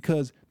things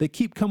because they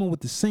keep coming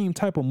with the same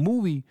type of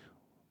movie.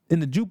 In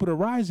the Jupiter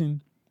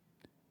Rising,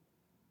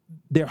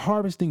 they're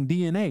harvesting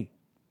DNA.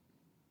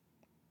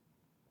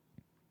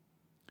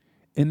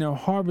 And they're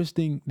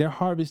harvesting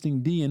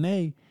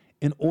DNA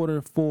in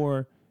order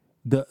for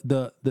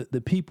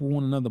the people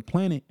on another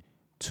planet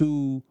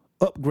to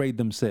upgrade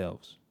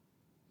themselves.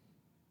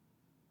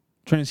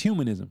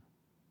 Transhumanism.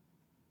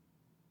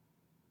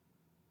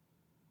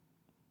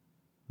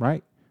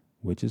 Right?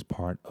 Which is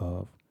part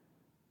of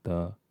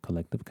the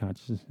collective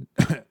consciousness.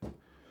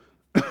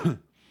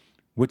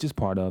 Which is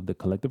part of the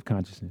collective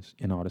consciousness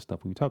and all the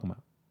stuff we were talking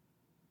about.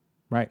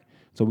 Right?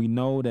 So we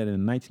know that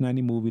in the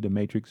 1990 movie, The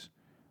Matrix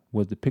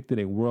was depicted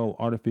a world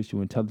of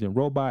artificial intelligent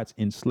robots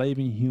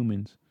enslaving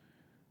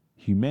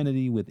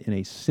humanity within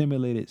a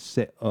simulated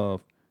set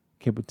of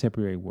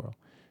contemporary world.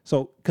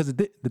 So, because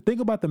the thing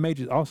about The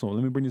Matrix also,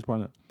 let me bring this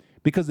part up.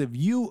 Because if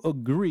you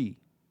agree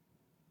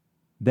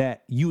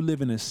that you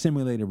live in a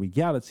simulated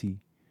reality,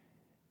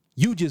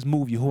 you just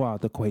move Yahuwah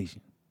out the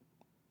equation.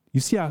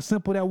 You see how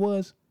simple that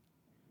was?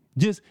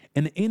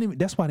 And the enemy,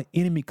 that's why the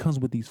enemy comes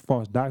with these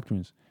false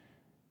doctrines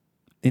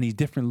and these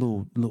different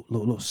little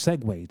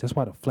segues. That's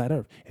why the flat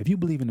earth. If you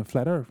believe in the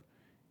flat earth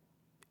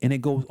and it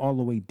goes all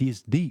the way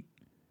this deep,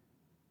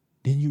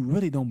 then you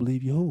really don't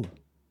believe Yahuwah.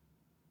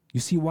 You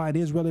see why it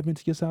is relevant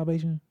to your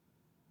salvation?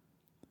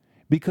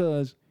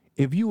 Because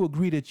if you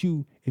agree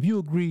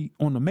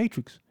on the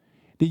Matrix,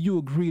 then you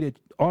agree that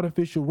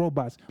artificial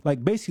robots,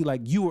 like basically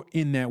like you are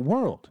in that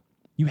world.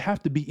 You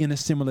have to be in a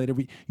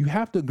simulated. You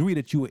have to agree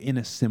that you are in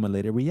a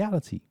simulated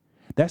reality.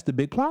 That's the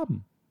big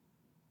problem.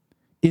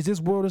 Is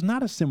this world is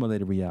not a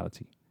simulated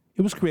reality.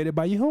 It was created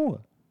by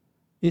Yahuwah.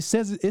 It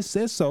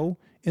says so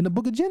in the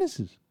book of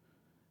Genesis.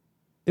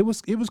 It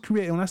was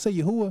created. When I say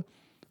Yahuwah,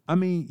 I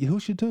mean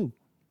Yahusha too.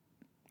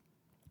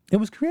 It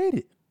was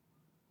created.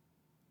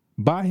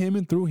 By him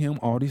and through him,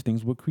 all these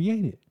things were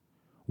created.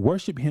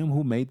 Worship him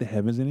who made the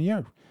heavens and the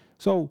earth.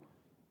 So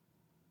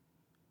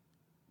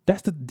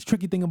that's the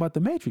tricky thing about the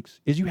Matrix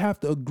is you have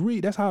to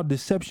agree. That's how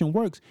deception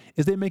works,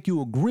 is they make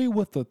you agree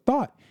with the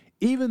thought,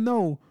 even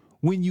though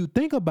when you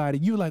think about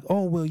it, you're like,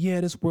 oh, well,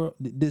 yeah, this world,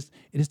 this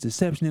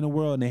deception in the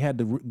world, and they had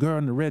the girl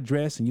in the red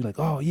dress, and you're like,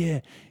 oh, yeah,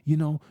 you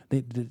know,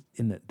 the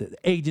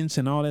agents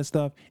and all that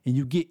stuff, and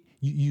you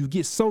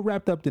get so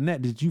wrapped up in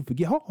that you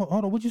forget.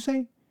 Hold on, what'd you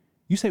say?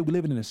 You say we're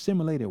living in a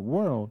simulated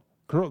world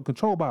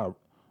controlled by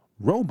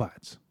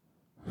robots.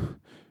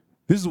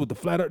 This is what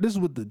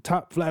the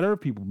top flat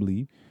earth people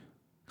believe.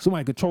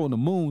 Somebody controlling the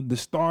moon, the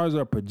stars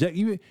are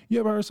projecting. You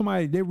ever heard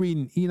somebody, they're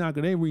reading Enoch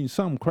or they're reading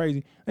something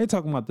crazy. They're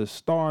talking about the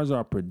stars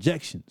are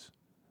projections.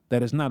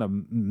 That it's not a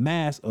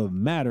mass of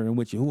matter in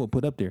which Yahuwah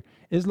put up there.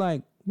 It's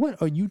like, what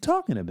are you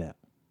talking about?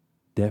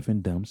 Deaf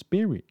and dumb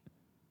spirit.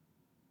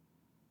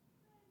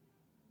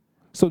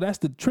 So that's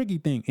the tricky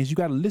thing, is you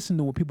got to listen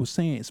to what people are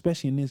saying,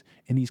 especially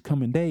in these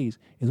coming days,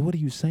 is what are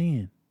you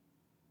saying?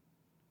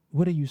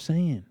 What are you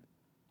saying?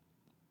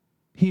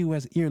 He who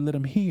has ear, let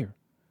him hear.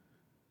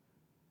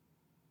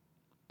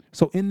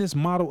 So in this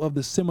model of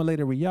the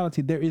simulated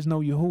reality, there is no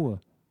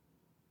Yahuwah.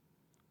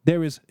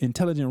 There is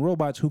intelligent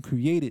robots who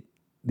created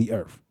the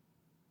earth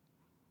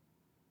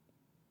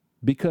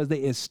because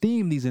they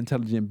esteem these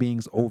intelligent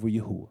beings over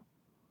Yahuwah.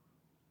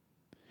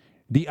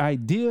 The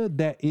idea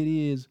that it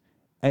is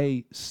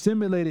a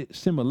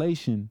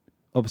simulation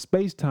of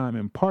space-time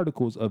and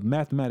particles of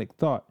mathematic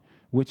thought,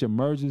 which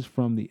emerges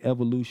from the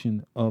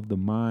evolution of the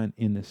mind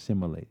in the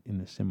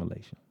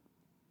simulation.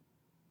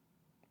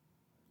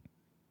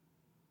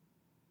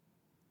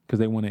 Because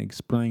they want to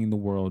explain the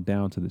world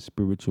down to the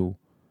spiritual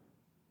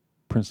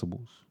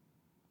principles.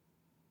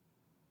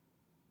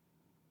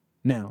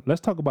 Now,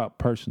 let's talk about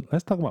person.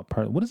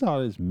 What does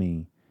all this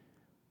mean?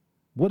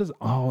 What does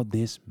all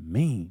this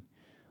mean?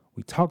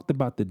 We talked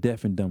about the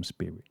deaf and dumb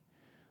spirit.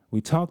 We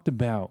talked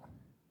about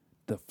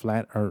the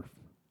flat earth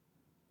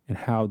and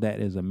how that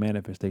is a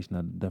manifestation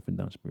of the deaf and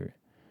dumb spirit.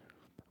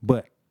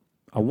 But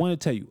I want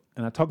to tell you,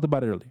 and I talked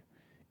about it earlier,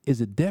 is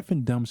a deaf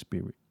and dumb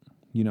spirit,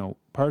 you know,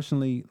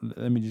 personally,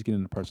 let me just get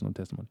into personal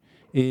testimony,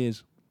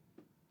 is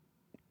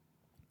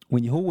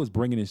when Yahuwah was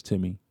bringing this to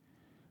me,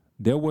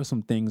 there were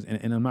some things,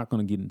 and I'm not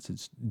going to get into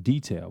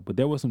detail, but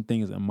there were some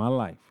things in my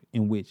life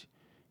in which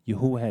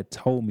Yahuwah had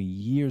told me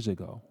years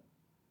ago.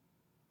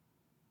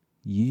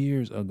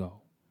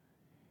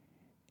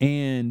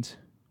 And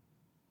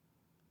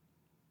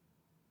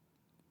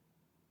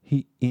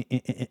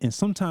and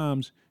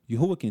sometimes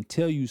Yahuwah can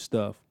tell you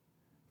stuff,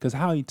 because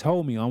how he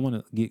told me, I want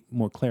to get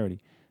more clarity.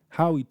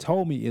 How he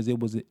told me is it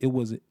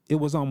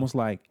was almost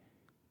like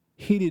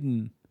he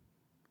didn't.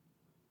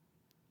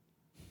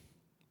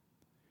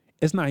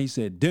 It's not he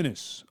said,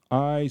 Dennis,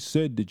 I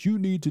said that you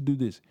need to do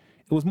this.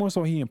 It was more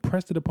so he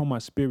impressed it upon my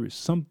spirit,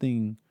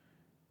 something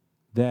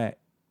that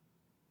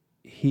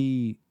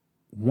he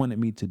wanted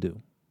me to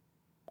do.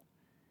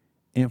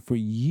 And for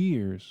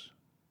years,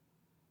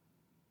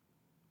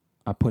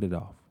 I put it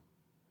off.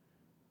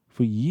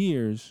 For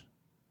years,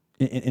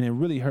 and it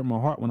really hurt my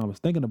heart when I was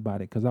thinking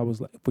about it, because I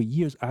was like, for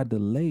years, I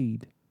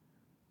delayed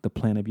the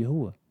plan of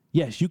Yahuwah.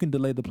 Yes, you can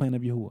delay the plan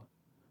of Yahuwah.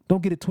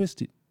 Don't get it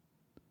twisted.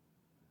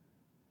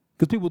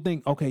 Because people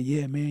think, okay,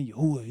 yeah, man,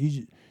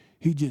 Yahuwah,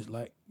 he just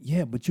like,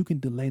 yeah, but you can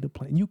delay the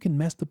plan. You can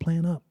mess the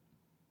plan up.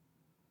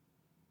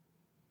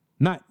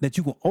 Not that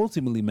you can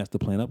ultimately mess the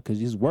plan up, because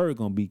his word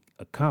going to be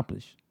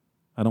accomplished.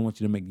 I don't want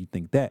you to make you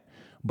think that.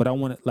 But I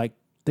want to, like,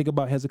 think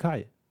about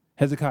Hezekiah.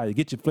 Hezekiah,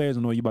 get your flares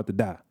and know you're about to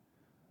die.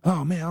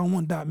 Oh, man, I don't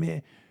want to die,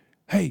 man.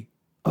 Hey,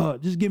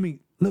 just give me,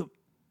 look.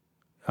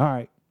 All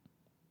right.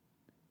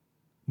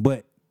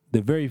 But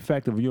the very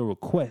fact of your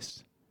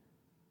request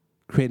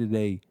created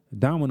a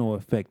domino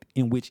effect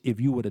in which if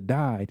you would have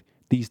died,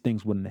 these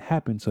things wouldn't have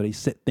happened. So they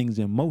set things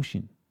in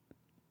motion.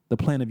 The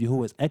plan of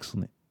Yahuwah is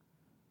excellent.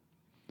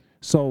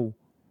 So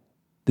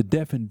the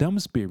deaf and dumb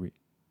spirit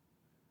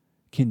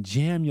can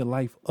jam your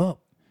life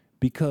up,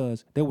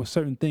 because there were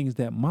certain things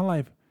that in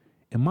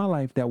my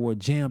life that were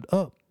jammed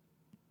up,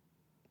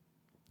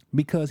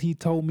 because he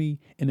told me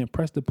and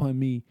impressed upon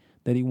me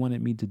that he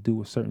wanted me to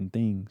do certain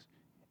things,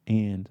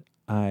 and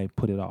I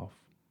put it off.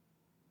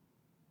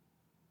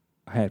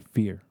 I had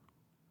fear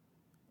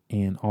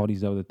and all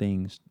these other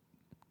things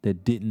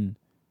in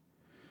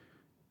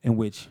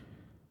which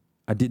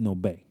I didn't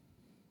obey.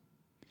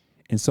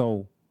 And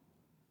so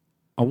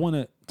I want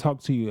to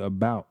talk to you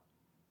about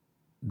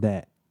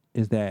that,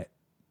 is that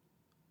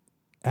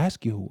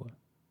ask Yahuwah,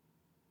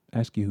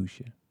 ask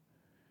Yahusha.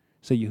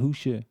 Say,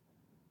 Yahusha,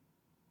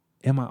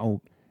 am I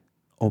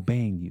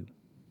obeying you?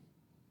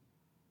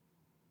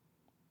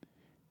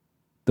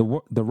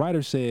 The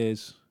writer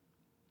says,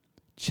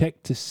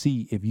 check to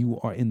see if you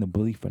are in the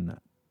belief or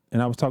not.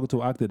 And I was talking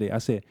to Ak today. I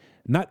said,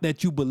 not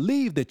that you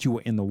believe that you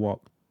are in the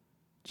walk.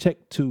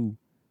 Check to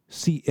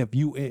see if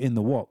you are in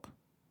the walk.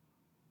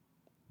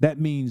 That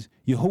means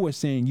Yahuwah is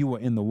saying you are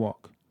in the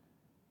walk.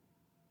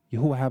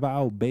 Yahuwah, have I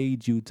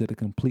obeyed you to the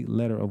complete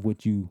letter of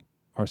what you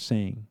are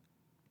saying?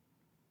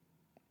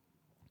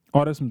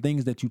 Are there some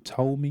things that you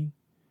told me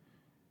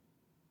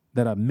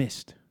that I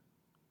missed,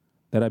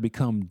 that I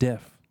become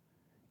deaf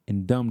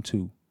and dumb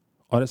to?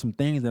 Are there some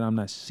things that I'm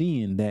not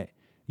seeing that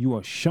you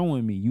are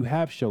showing me, you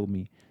have showed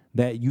me,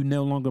 that you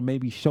no longer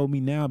maybe show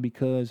me now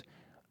because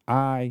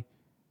I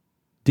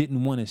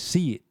didn't want to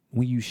see it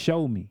when you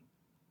showed me?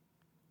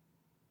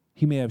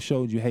 He may have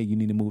showed you, hey, you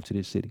need to move to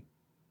this city.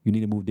 You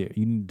need to move there.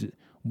 You need to,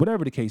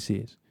 whatever the case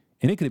is.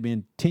 And it could have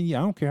been 10 years.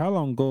 I don't care how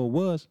long ago it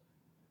was.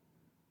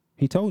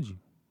 He told you.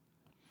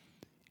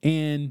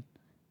 And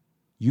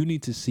you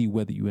need to see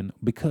whether you're in,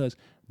 because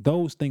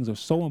those things are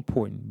so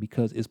important,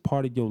 because it's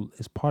part of your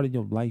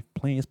life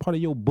plan. It's part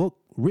of your book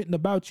written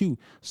about you.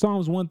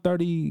 Psalms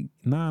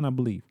 139, I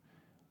believe.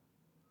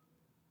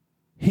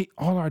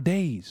 All our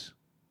days,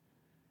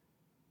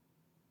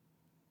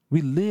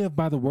 we live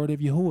by the word of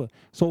Yahuwah.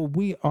 So if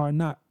we are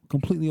not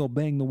completely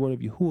obeying the word of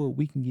Yahuwah,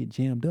 we can get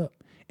jammed up.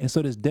 And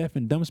so this deaf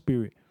and dumb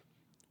spirit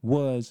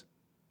was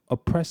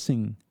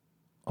oppressing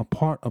a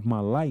part of my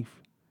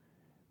life,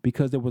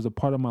 because there was a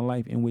part of my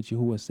life in which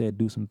Yahuwah said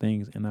do some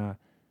things and I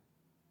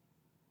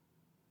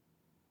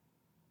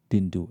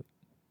didn't do it.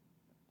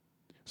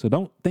 So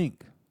don't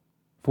think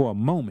for a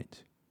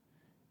moment,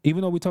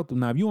 even though we talked about,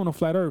 now if you're on a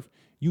flat earth,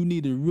 you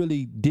need to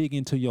really dig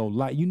into your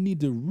life. You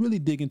need to really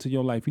dig into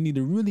your life. You need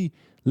to really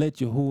let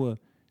Yahuwah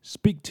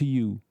speak to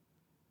you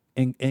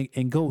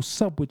and go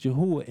sup with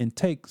Yahuwah and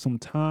take some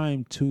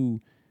time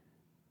to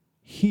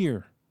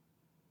hear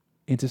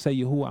and to say,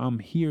 Yahuwah, I'm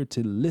here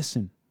to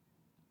listen.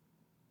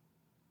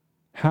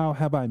 How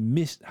have I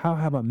missed it? How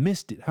have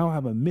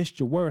I missed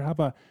your word?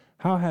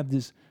 How have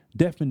this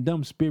deaf and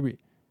dumb spirit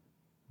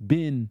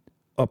been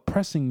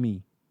oppressing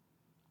me?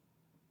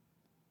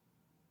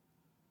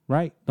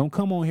 Right? Don't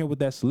come on here with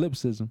that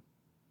solipsism.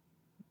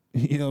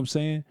 You know what I'm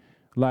saying?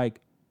 Like,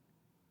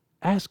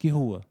 ask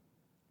Yahuwah.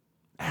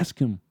 Ask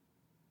him.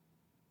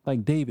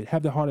 Like David,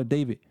 have the heart of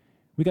David.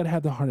 We got to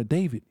have the heart of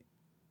David.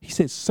 He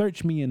said,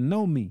 search me and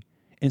know me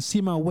and see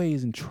my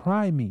ways and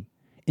try me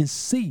and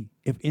see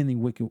if any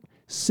wicked,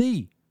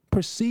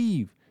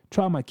 perceive,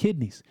 try my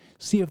kidneys,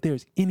 see if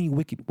there's any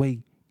wicked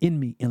way in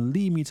me and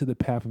lead me to the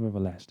path of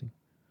everlasting.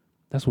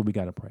 That's what we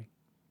got to pray.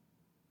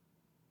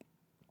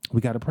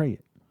 We got to pray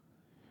it.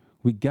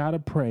 We got to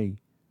pray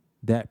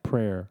that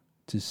prayer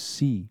to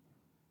see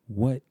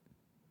what,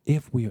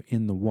 if we are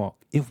in the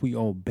walk, if we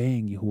are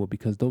obeying Yahuwah,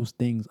 because those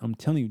things, I'm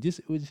telling you,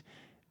 it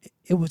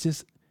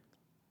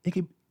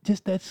could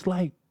just that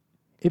slight.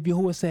 If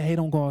Yahuwah said, hey,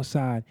 don't go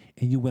outside,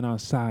 and you went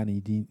outside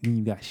and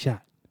you got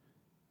shot.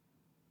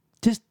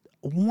 Just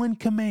one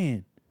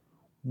command,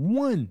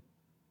 one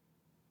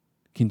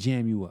can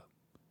jam you up.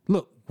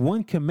 Look,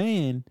 one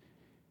command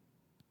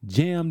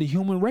jammed the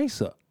human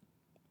race up.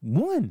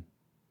 One.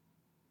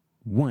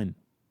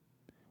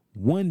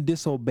 One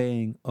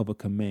disobeying of a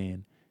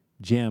command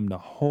jammed the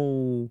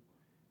whole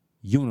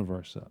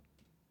universe up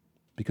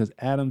because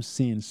Adam's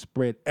sin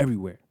spread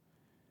everywhere.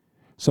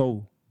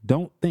 So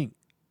don't think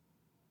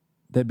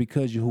that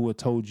because Yahuwah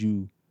told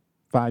you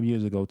 5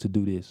 years ago to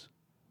do this,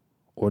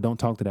 or don't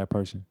talk to that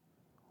person,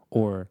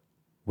 or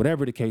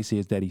whatever the case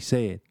is that he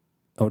said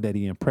or that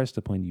he impressed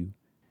upon you,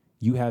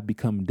 you have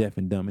become deaf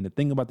and dumb. And the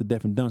thing about the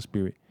deaf and dumb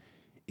spirit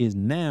is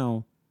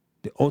now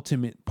the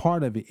ultimate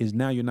part of it is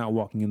now you're not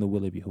walking in the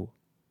will of Yahuwah.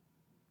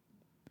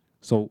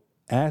 So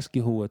ask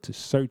Yahuwah to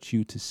search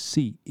you to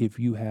see if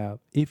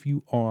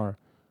you are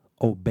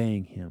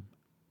obeying him,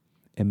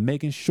 and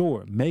making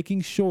sure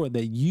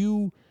that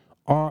you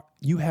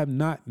have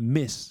not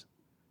missed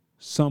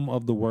some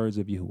of the words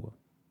of Yahuwah,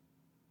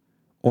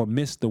 or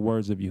missed the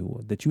words of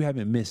Yahuwah, that you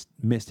haven't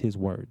missed his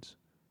words.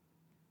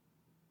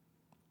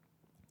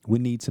 We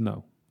need to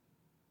know.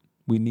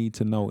 We need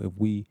to know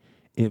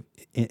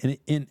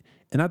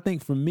and I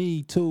think for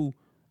me too,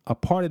 a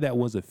part of that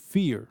was a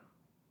fear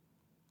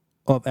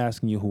of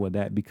asking Yahuwah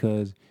that,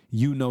 because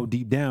you know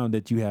deep down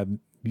that you have,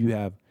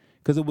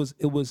 because it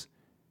was,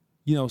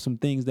 some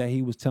things that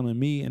he was telling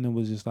me, and it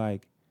was just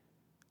like,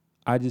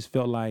 I just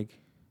felt like,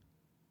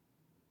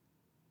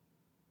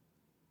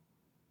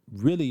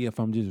 really, if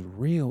I'm just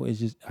real,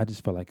 I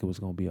just felt like it was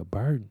going to be a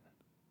burden.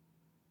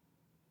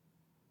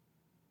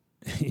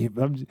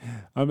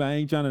 I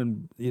ain't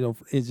trying to,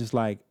 it's just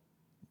like,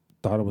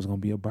 thought it was going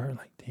to be a burden.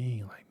 Like,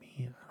 dang, like,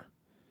 man, I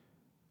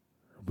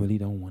really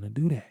don't want to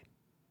do that.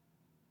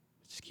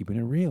 Just keeping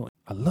it real.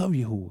 I love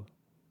Yahuwah.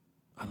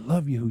 I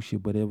love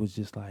Yahushua, but it was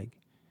just like,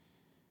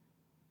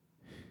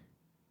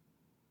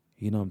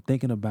 I'm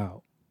thinking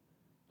about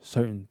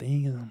certain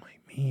things, and I'm like,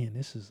 man,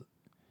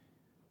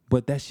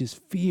 but that's just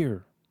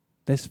fear.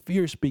 That's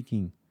fear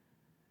speaking,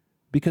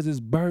 because his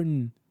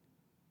burden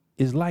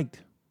is light.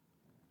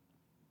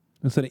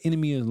 And so the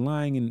enemy is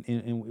lying,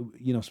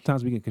 and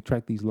sometimes we can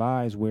contract these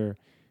lies where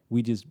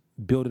we just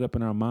build it up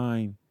in our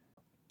mind,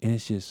 and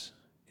it's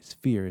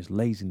fear, it's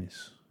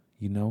laziness,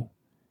 and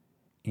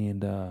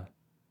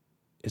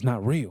it's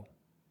not real.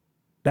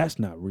 That's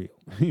not real.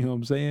 You know what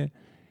I'm saying?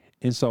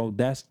 And so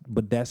that's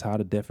how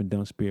the deaf and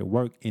dumb spirit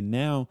work. And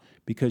now,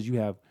 because you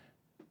have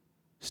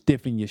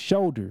stiffened your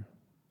shoulder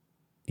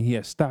and he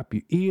has stopped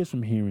your ears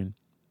from hearing,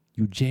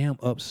 you jam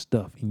up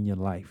stuff in your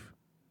life.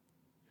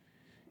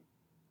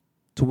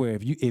 To where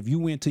if you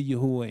went to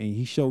Yahuwah and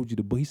he showed you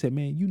the book, he said,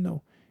 man, you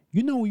know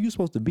where you're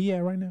supposed to be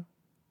at right now?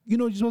 You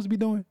know what you're supposed to be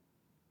doing?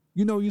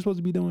 You know what you're supposed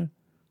to be doing?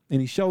 And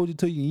he showed it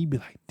to you, and you'd be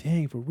like,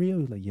 dang, for real?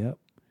 He's like, yep.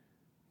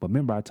 But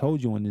remember, I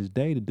told you on this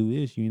day to do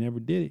this. You never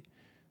did it.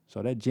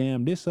 So that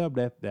jammed this up.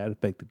 That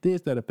affected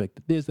this. That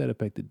affected this. That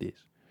affected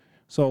this.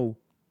 So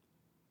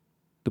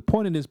the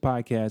point of this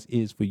podcast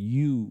is for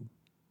you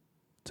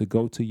to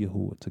go to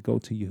Yahuwah, to go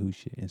to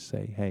Yahushua and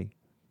say, hey,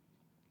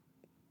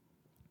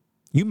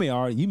 you may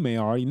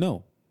already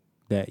know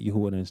that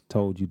Yahuwah has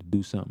told you to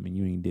do something and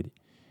you ain't did it.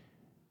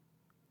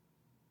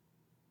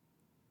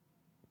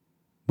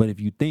 But if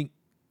you think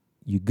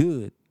you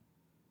good,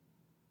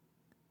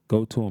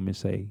 go to him and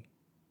say,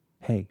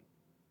 hey,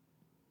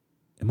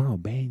 am I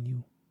obeying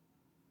you?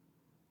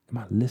 Am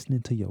I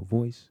listening to your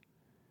voice?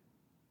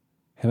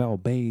 Have I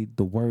obeyed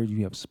the word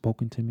you have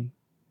spoken to me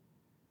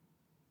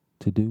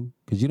to do?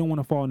 Because you don't want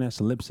to fall in that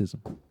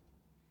solipsism.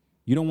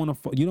 You don't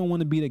want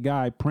to be the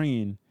guy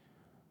praying,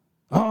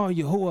 oh,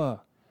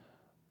 Yahuwah,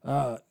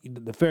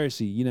 the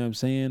Pharisee, you know what I'm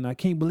saying? I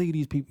can't believe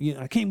these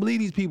people. I can't believe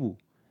these people.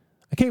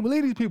 I can't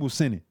believe these people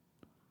sinning.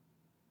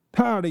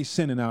 How are they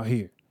sinning out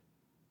here?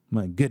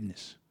 My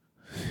goodness.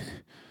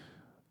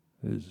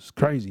 This is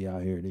crazy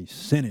out here. They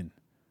sinning.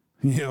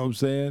 You know what I'm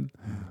saying?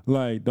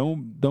 Like,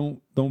 don't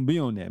be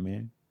on that,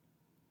 man.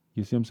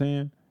 You see what I'm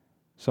saying?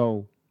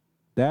 So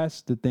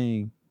that's the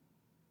thing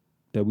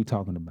that we're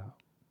talking about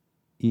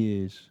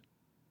is,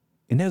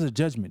 and there's a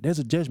judgment. There's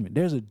a judgment.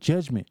 There is a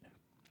judgment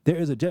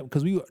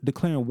because we are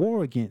declaring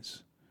war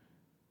against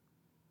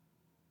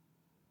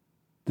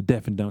the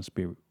deaf and dumb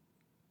spirit.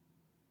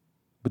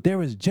 But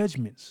there is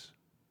judgments.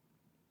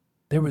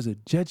 There is a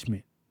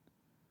judgment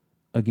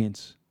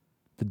against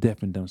the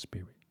deaf and dumb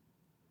spirit.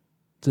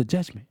 It's a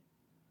judgment,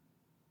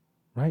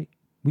 right?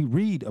 We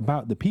read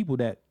about the people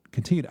that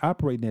continue to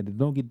operate in that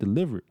don't get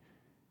delivered.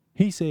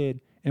 He said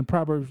in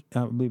Proverbs,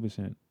 I believe it's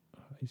in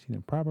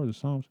Proverbs or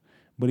Psalms,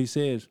 but he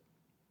says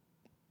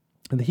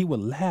that he will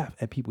laugh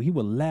at people. He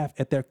will laugh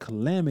at their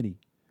calamity.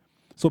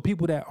 So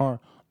people that are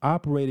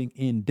operating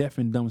in deaf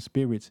and dumb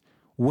spirits,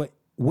 what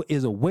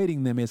is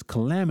awaiting them is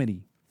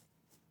calamity.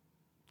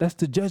 That's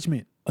the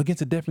judgment against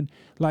the deaf and,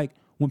 like,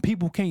 when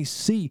people can't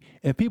see,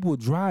 if people are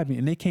driving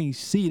and they can't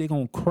see, they're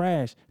going to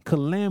crash.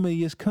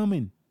 Calamity is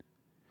coming.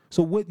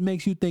 So what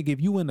makes you think if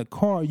you in the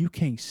car, you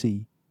can't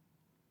see,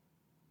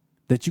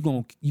 that you're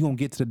going to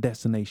get to the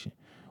destination?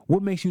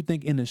 What makes you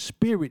think in the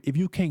spirit, if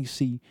you can't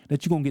see,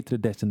 that you're going to get to the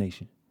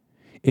destination?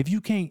 If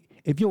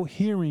your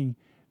hearing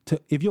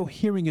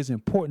is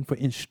important for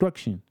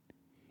instruction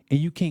and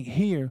you can't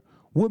hear,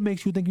 what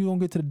makes you think you're going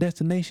to get to the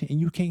destination and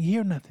you can't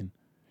hear nothing?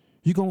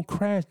 You're going to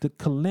crash. The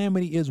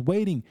calamity is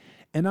waiting.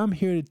 And I'm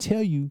here to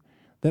tell you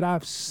that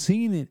I've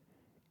seen it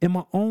in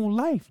my own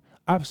life.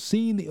 I've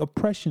seen the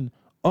oppression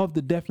of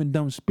the deaf and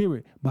dumb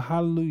spirit. But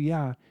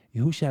hallelujah,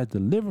 Yahushua has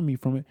delivered me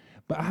from it.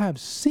 But I have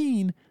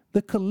seen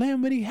the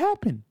calamity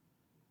happen.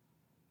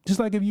 Just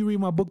like if you read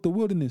my book, The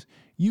Wilderness,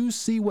 you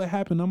see what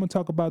happened. I'm going to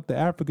talk about the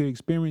Africa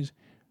experience.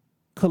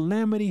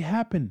 Calamity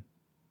happened.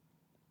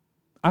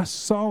 I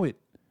saw it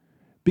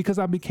because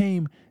I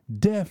became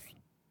deaf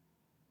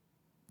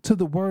to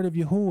the word of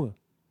Yahuwah.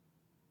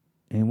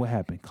 And what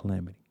happened?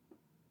 Calamity.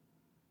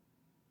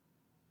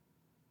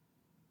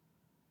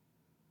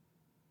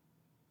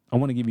 I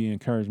want to give you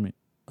encouragement.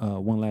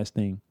 One last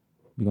thing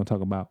we're going to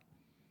talk about.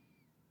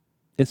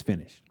 It's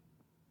finished.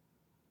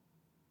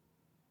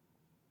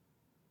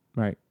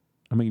 Right?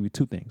 I'm going to give you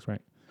two things,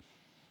 right?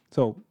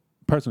 So,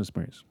 personal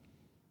experience.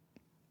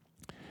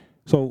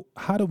 So,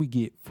 how do we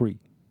get free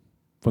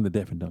from the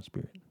deaf and dumb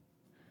spirit?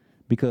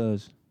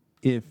 Because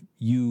if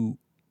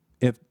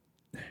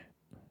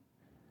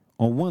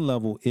on one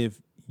level, if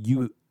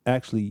you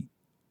actually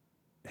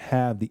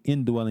have the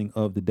indwelling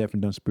of the deaf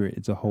and dumb spirit,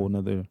 it's a whole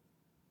nother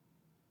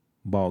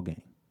ball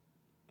game,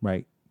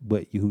 right?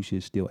 But Yahushua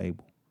is still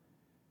able.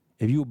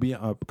 If you will be,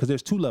 because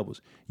there's two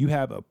levels. You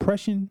have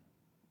oppression,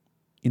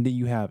 and then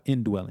you have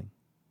indwelling,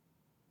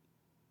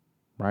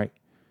 right?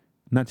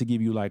 Not to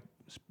give you like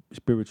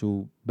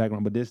spiritual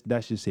background, but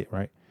that's just it,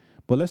 right?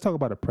 But let's talk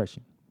about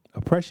oppression.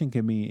 Oppression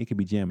can mean, it could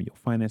be jamming your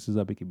finances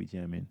up. It could be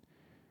jamming.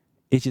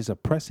 It's just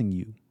oppressing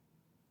you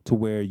to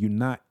where you're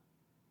not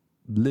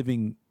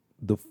living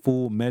the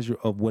full measure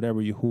of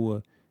whatever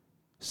Yahuwah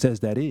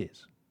says that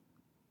is.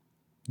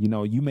 You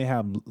know, you may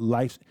have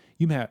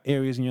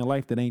areas in your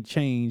life that ain't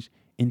changed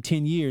in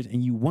 10 years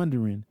and you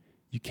wondering,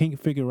 you can't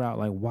figure out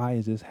like, why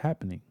is this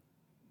happening?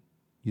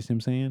 You see what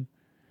I'm saying?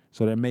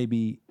 So there may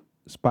be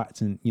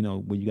spots in,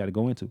 where you got to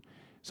go into.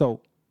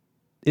 So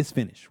it's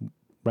finished,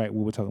 right?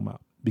 What we're talking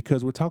about,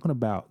 because we're talking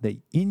about that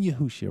in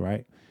Yahushua,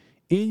 right?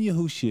 In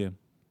Yahushua,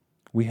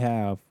 we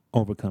have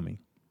overcoming.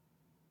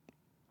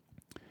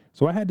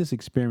 So I had this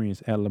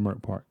experience at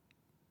Leimert Park,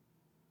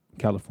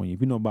 California.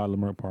 If you know about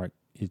Leimert Park,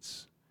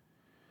 it's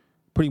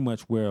pretty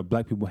much where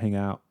black people hang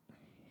out.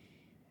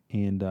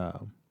 And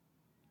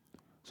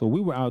so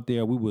we were out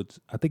there. We were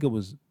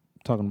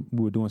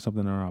doing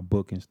something in our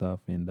book and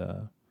stuff. And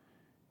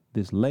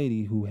this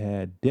lady who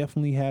had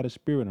definitely had a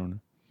spirit on her,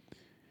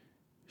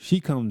 she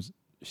comes,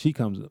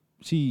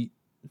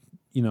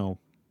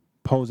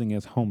 posing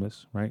as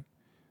homeless, right?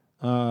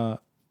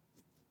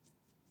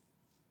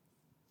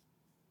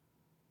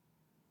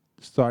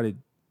 Started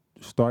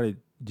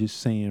just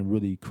saying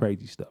really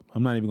crazy stuff.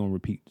 I'm not even going to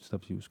repeat the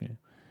stuff she was saying.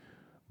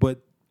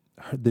 But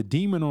the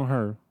demon on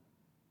her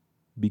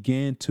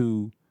began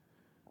to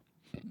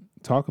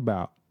talk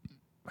about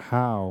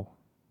how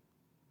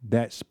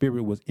that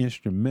spirit was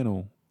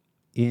instrumental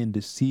in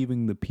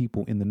deceiving the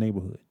people in the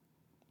neighborhood.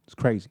 It's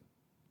crazy.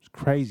 It's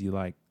crazy.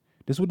 Like,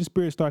 this is what the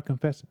spirit started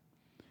confessing.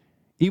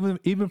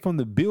 Even from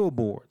the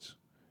billboards,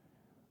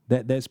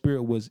 that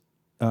spirit was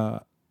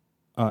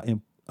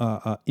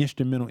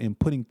instrumental in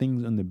putting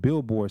things on the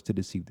billboards to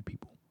deceive the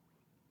people.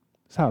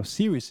 That's how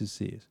serious this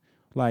is.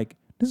 Like,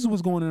 this is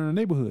what's going on in our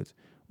neighborhoods,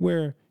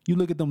 where you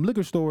look at them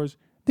liquor stores,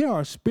 there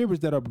are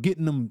spirits that are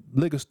getting them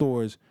liquor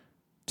stores,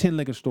 10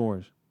 liquor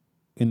stores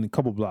in a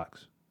couple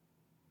blocks,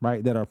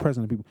 right? That are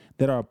present people,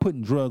 that are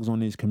putting drugs on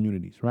these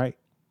communities, right?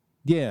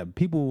 Yeah,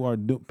 people are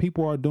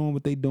doing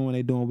what they're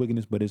doing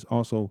wickedness, but it's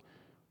also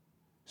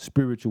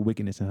spiritual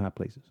wickedness in high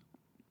places.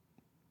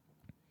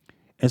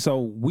 And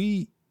so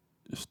we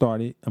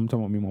started, I'm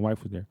talking about me and my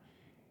wife was there,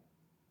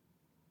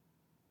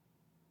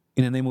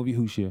 in the name of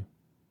Yahushua,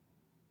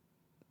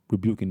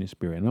 rebuking this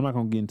spirit. And I'm not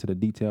going to get into the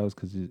details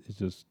because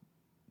it's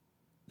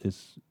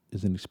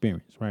an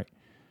experience, right?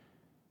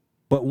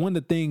 But one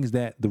of the things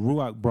that the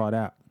Ruach brought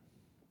out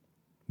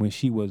when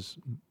she was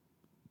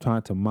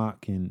trying to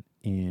mock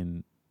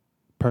and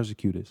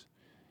persecute us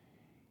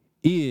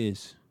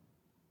is,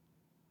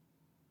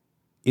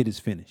 it is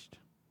finished.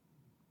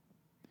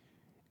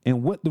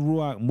 And what the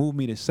Ruach moved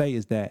me to say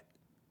is that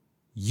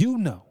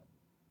to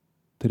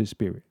the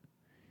spirit,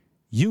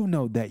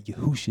 that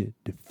Yahushua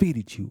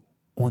defeated you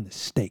on the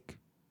stake.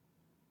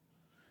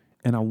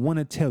 And I want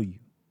to tell you,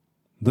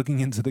 looking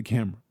into the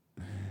camera,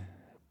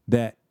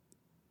 that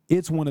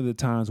it's one of the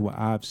times where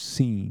I've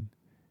seen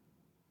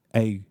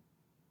a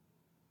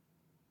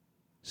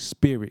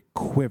spirit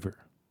quiver.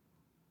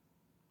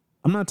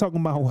 I'm not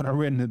talking about what I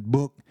read in the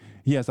book.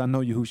 Yes, I know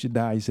Yahushua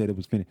died. He said it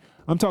was finished.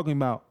 I'm talking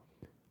about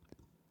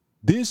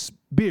this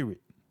spirit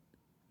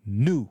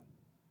knew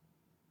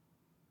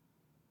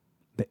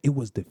that it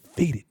was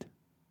defeated.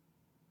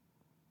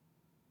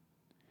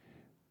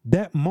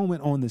 That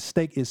moment on the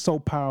stake is so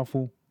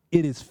powerful.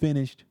 It is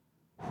finished.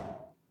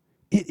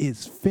 It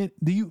is finished.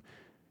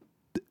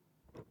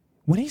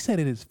 When he said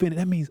it is finished,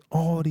 that means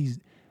all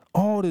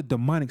the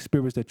demonic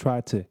spirits that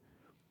try to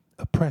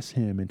oppress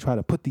him and try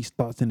to put these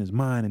thoughts in his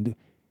mind and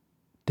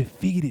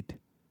defeated.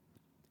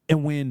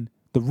 And when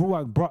the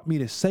Ruach brought me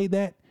to say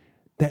that,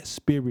 that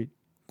spirit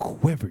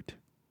quivered.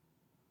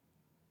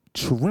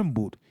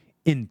 trembled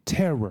in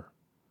terror.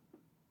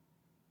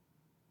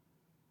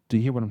 Do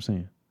you hear what I'm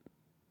saying?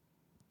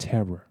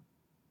 Terror.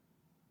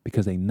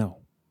 Because they know.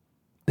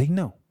 They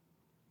know.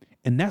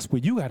 And that's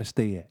where you got to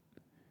stay at.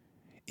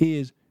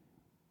 Is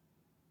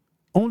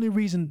only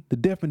reason the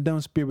deaf and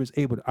dumb spirit is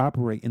able to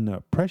operate in the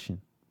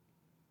oppression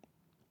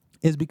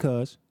is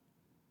because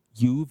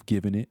you've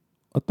given it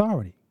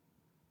authority.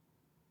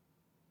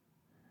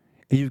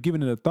 And you've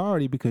given it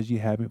authority because you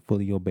haven't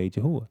fully obeyed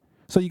Yahuwah.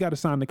 So you got to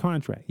sign the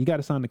contract. You got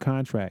to sign the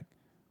contract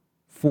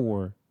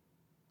for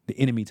the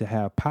enemy to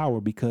have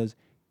power, because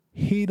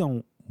he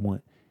don't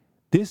want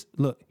this.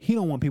 Look, he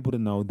don't want people to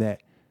know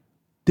that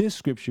this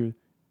scripture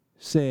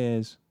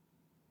says,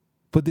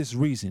 for this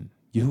reason,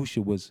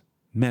 Yahushua was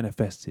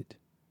manifested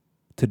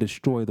to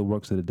destroy the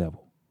works of the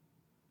devil.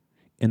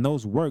 And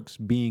those works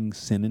being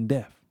sin and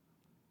death.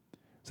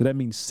 So that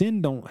means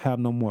sin don't have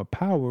no more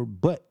power,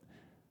 but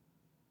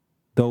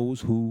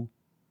those who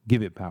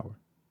give it power.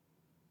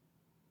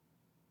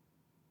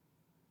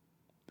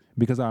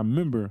 Because I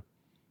remember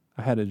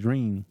I had a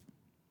dream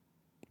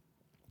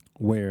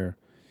where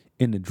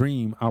in the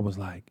dream I was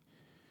like,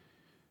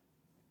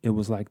 it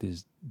was like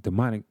this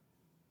demonic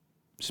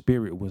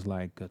spirit was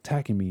like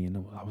attacking me, and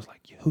I was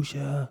like,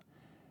 Yahushua.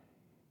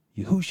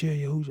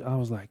 I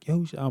was like,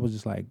 Yahushua. I was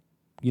just like,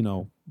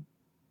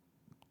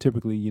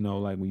 typically,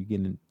 like when you get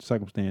in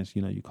circumstance,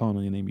 you call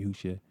on your name,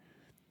 Yahushua.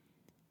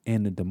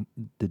 And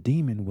the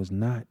demon was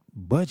not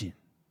budging.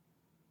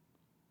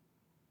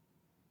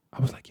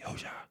 I was like,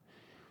 Yahushua,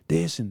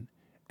 this, and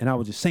I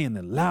was just saying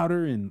it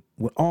louder and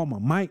with all my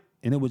might,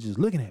 and it was just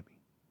looking at me.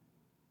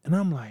 And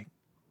I'm like,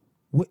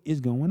 what is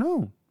going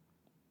on?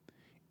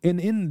 And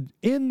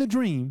in the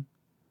dream,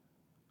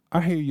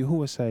 I hear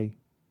Yahuwah say,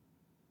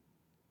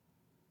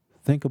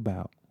 think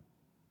about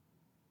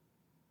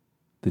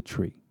the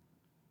tree.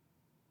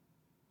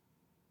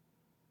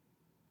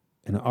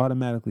 And I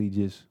automatically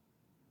just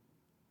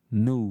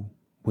knew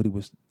what he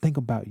was. Think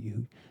about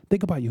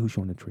Yahushua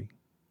on the tree.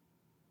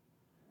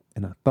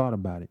 And I thought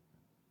about it.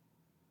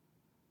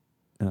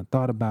 And I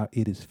thought about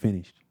it is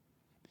finished.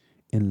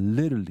 And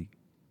literally,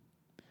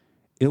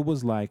 it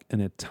was like an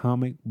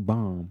atomic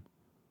bomb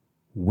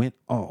went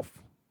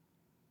off.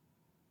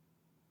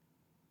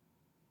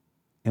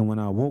 And when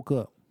I woke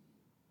up,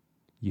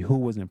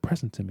 Yahuwah was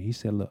impressing to me. He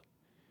said, look,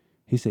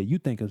 you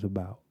think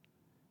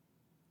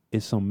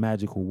it's some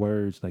magical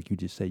words like you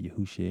just say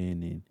Yahushua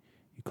and then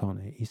you call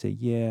it. He said,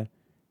 yeah,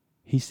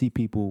 he see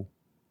people,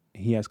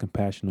 he has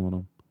compassion on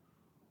them.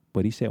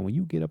 But he said, when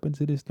you get up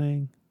into this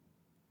thing,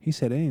 he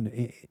said,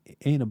 it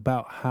ain't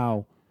about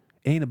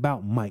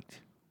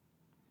might.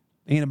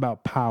 It ain't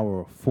about power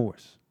or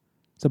force.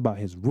 It's about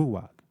his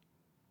ruach.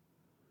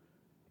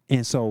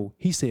 And so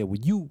he said,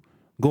 when you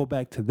go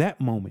back to that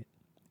moment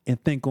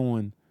and think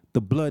on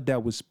the blood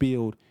that was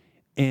spilled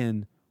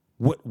and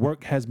what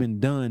work has been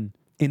done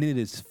and it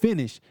is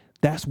finished,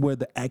 that's where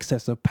the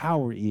access of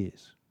power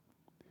is.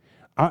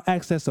 Our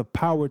access of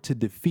power to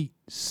defeat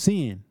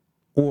sin,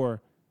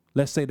 or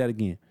let's say that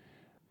again.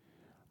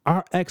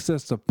 Our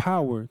access of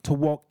power to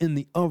walk in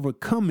the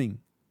overcoming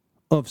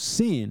of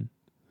sin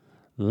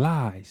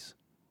lies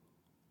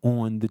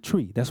on the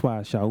tree. That's why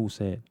Shaul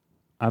said,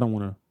 I don't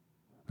want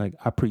to,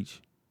 I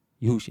preach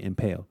Yahushua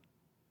impaled,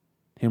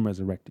 him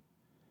resurrected.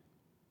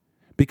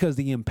 Because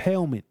the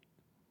impalement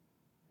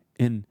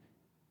and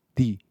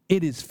the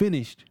it is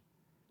finished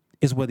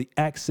is where the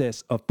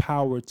access of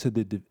power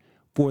to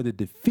for the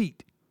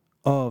defeat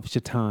of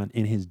Shaitan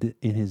and his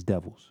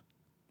devils,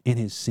 in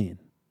his sin.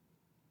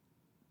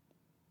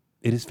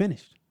 It is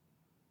finished.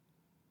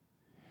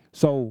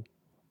 So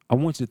I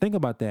want you to think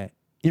about that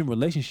in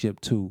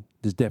relationship to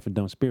this deaf and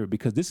dumb spirit,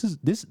 because this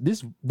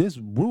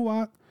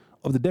ruach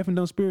of the deaf and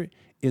dumb spirit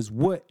is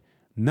what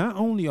not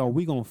only are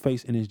we going to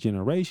face in this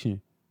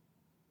generation,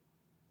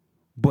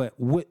 but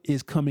what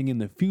is coming in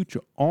the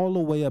future all the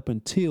way up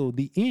until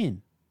the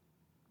end.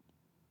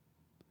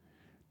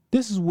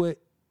 This is what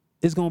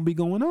is going to be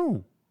going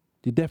on,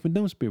 the deaf and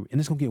dumb spirit.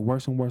 And it's going to get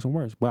worse and worse and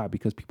worse. Why?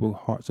 Because people's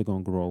hearts are going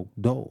to grow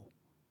dull.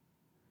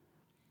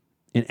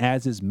 And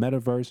as this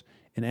metaverse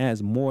and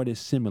as more of this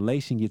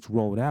simulation gets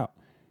rolled out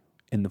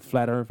in the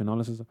flat earth and all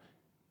this stuff,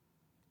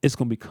 it's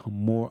going to become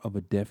more of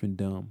a deaf and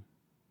dumb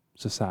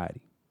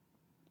society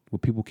where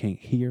people can't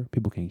hear,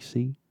 people can't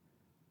see,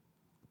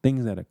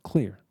 things that are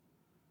clear.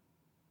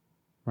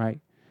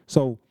 Right?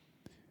 So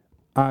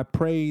I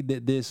pray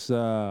that this,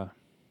 through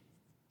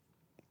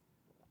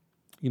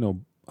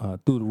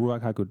the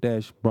Ruach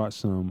HaKodesh brought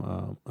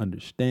some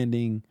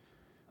understanding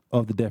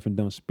of the deaf and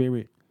dumb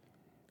spirit.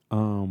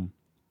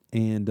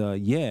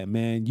 Yeah,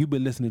 man, you've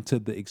been listening to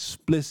the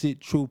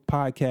Explicit Truth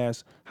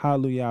Podcast.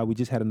 Hallelujah. We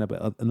just had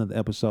another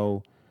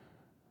episode.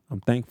 I'm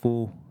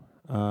thankful.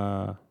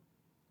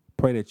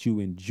 Pray that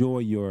you enjoy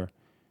your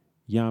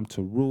Yom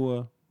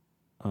Teruah.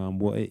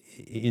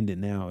 It ended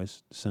now. The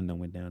sun done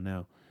went down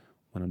now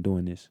when I'm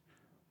doing this.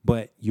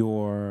 But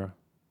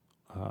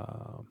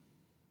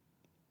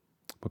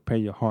prepare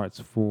your hearts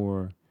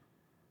for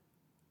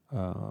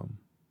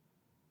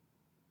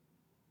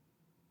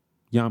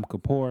Yom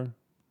Kippur,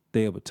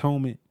 Day of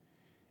Atonement,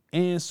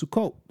 and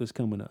Sukkot that's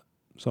coming up.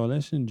 So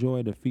let's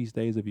enjoy the feast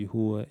days of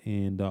Yahuwah,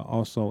 and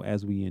also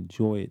as we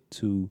enjoy it,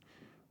 to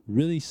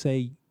really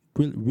see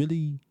what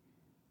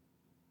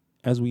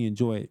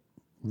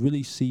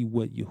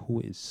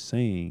Yahuwah is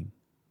saying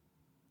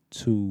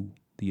to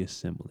the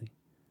assembly.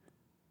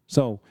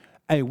 So,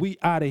 hey, we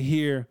out of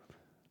here.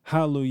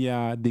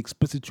 Hallelujah. The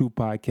Explicit Truth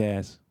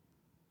Podcast.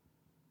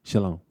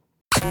 Shalom.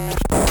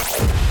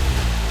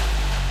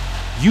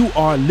 You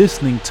are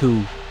listening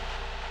to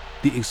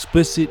the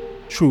Explicit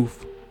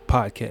Truth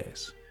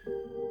Podcast.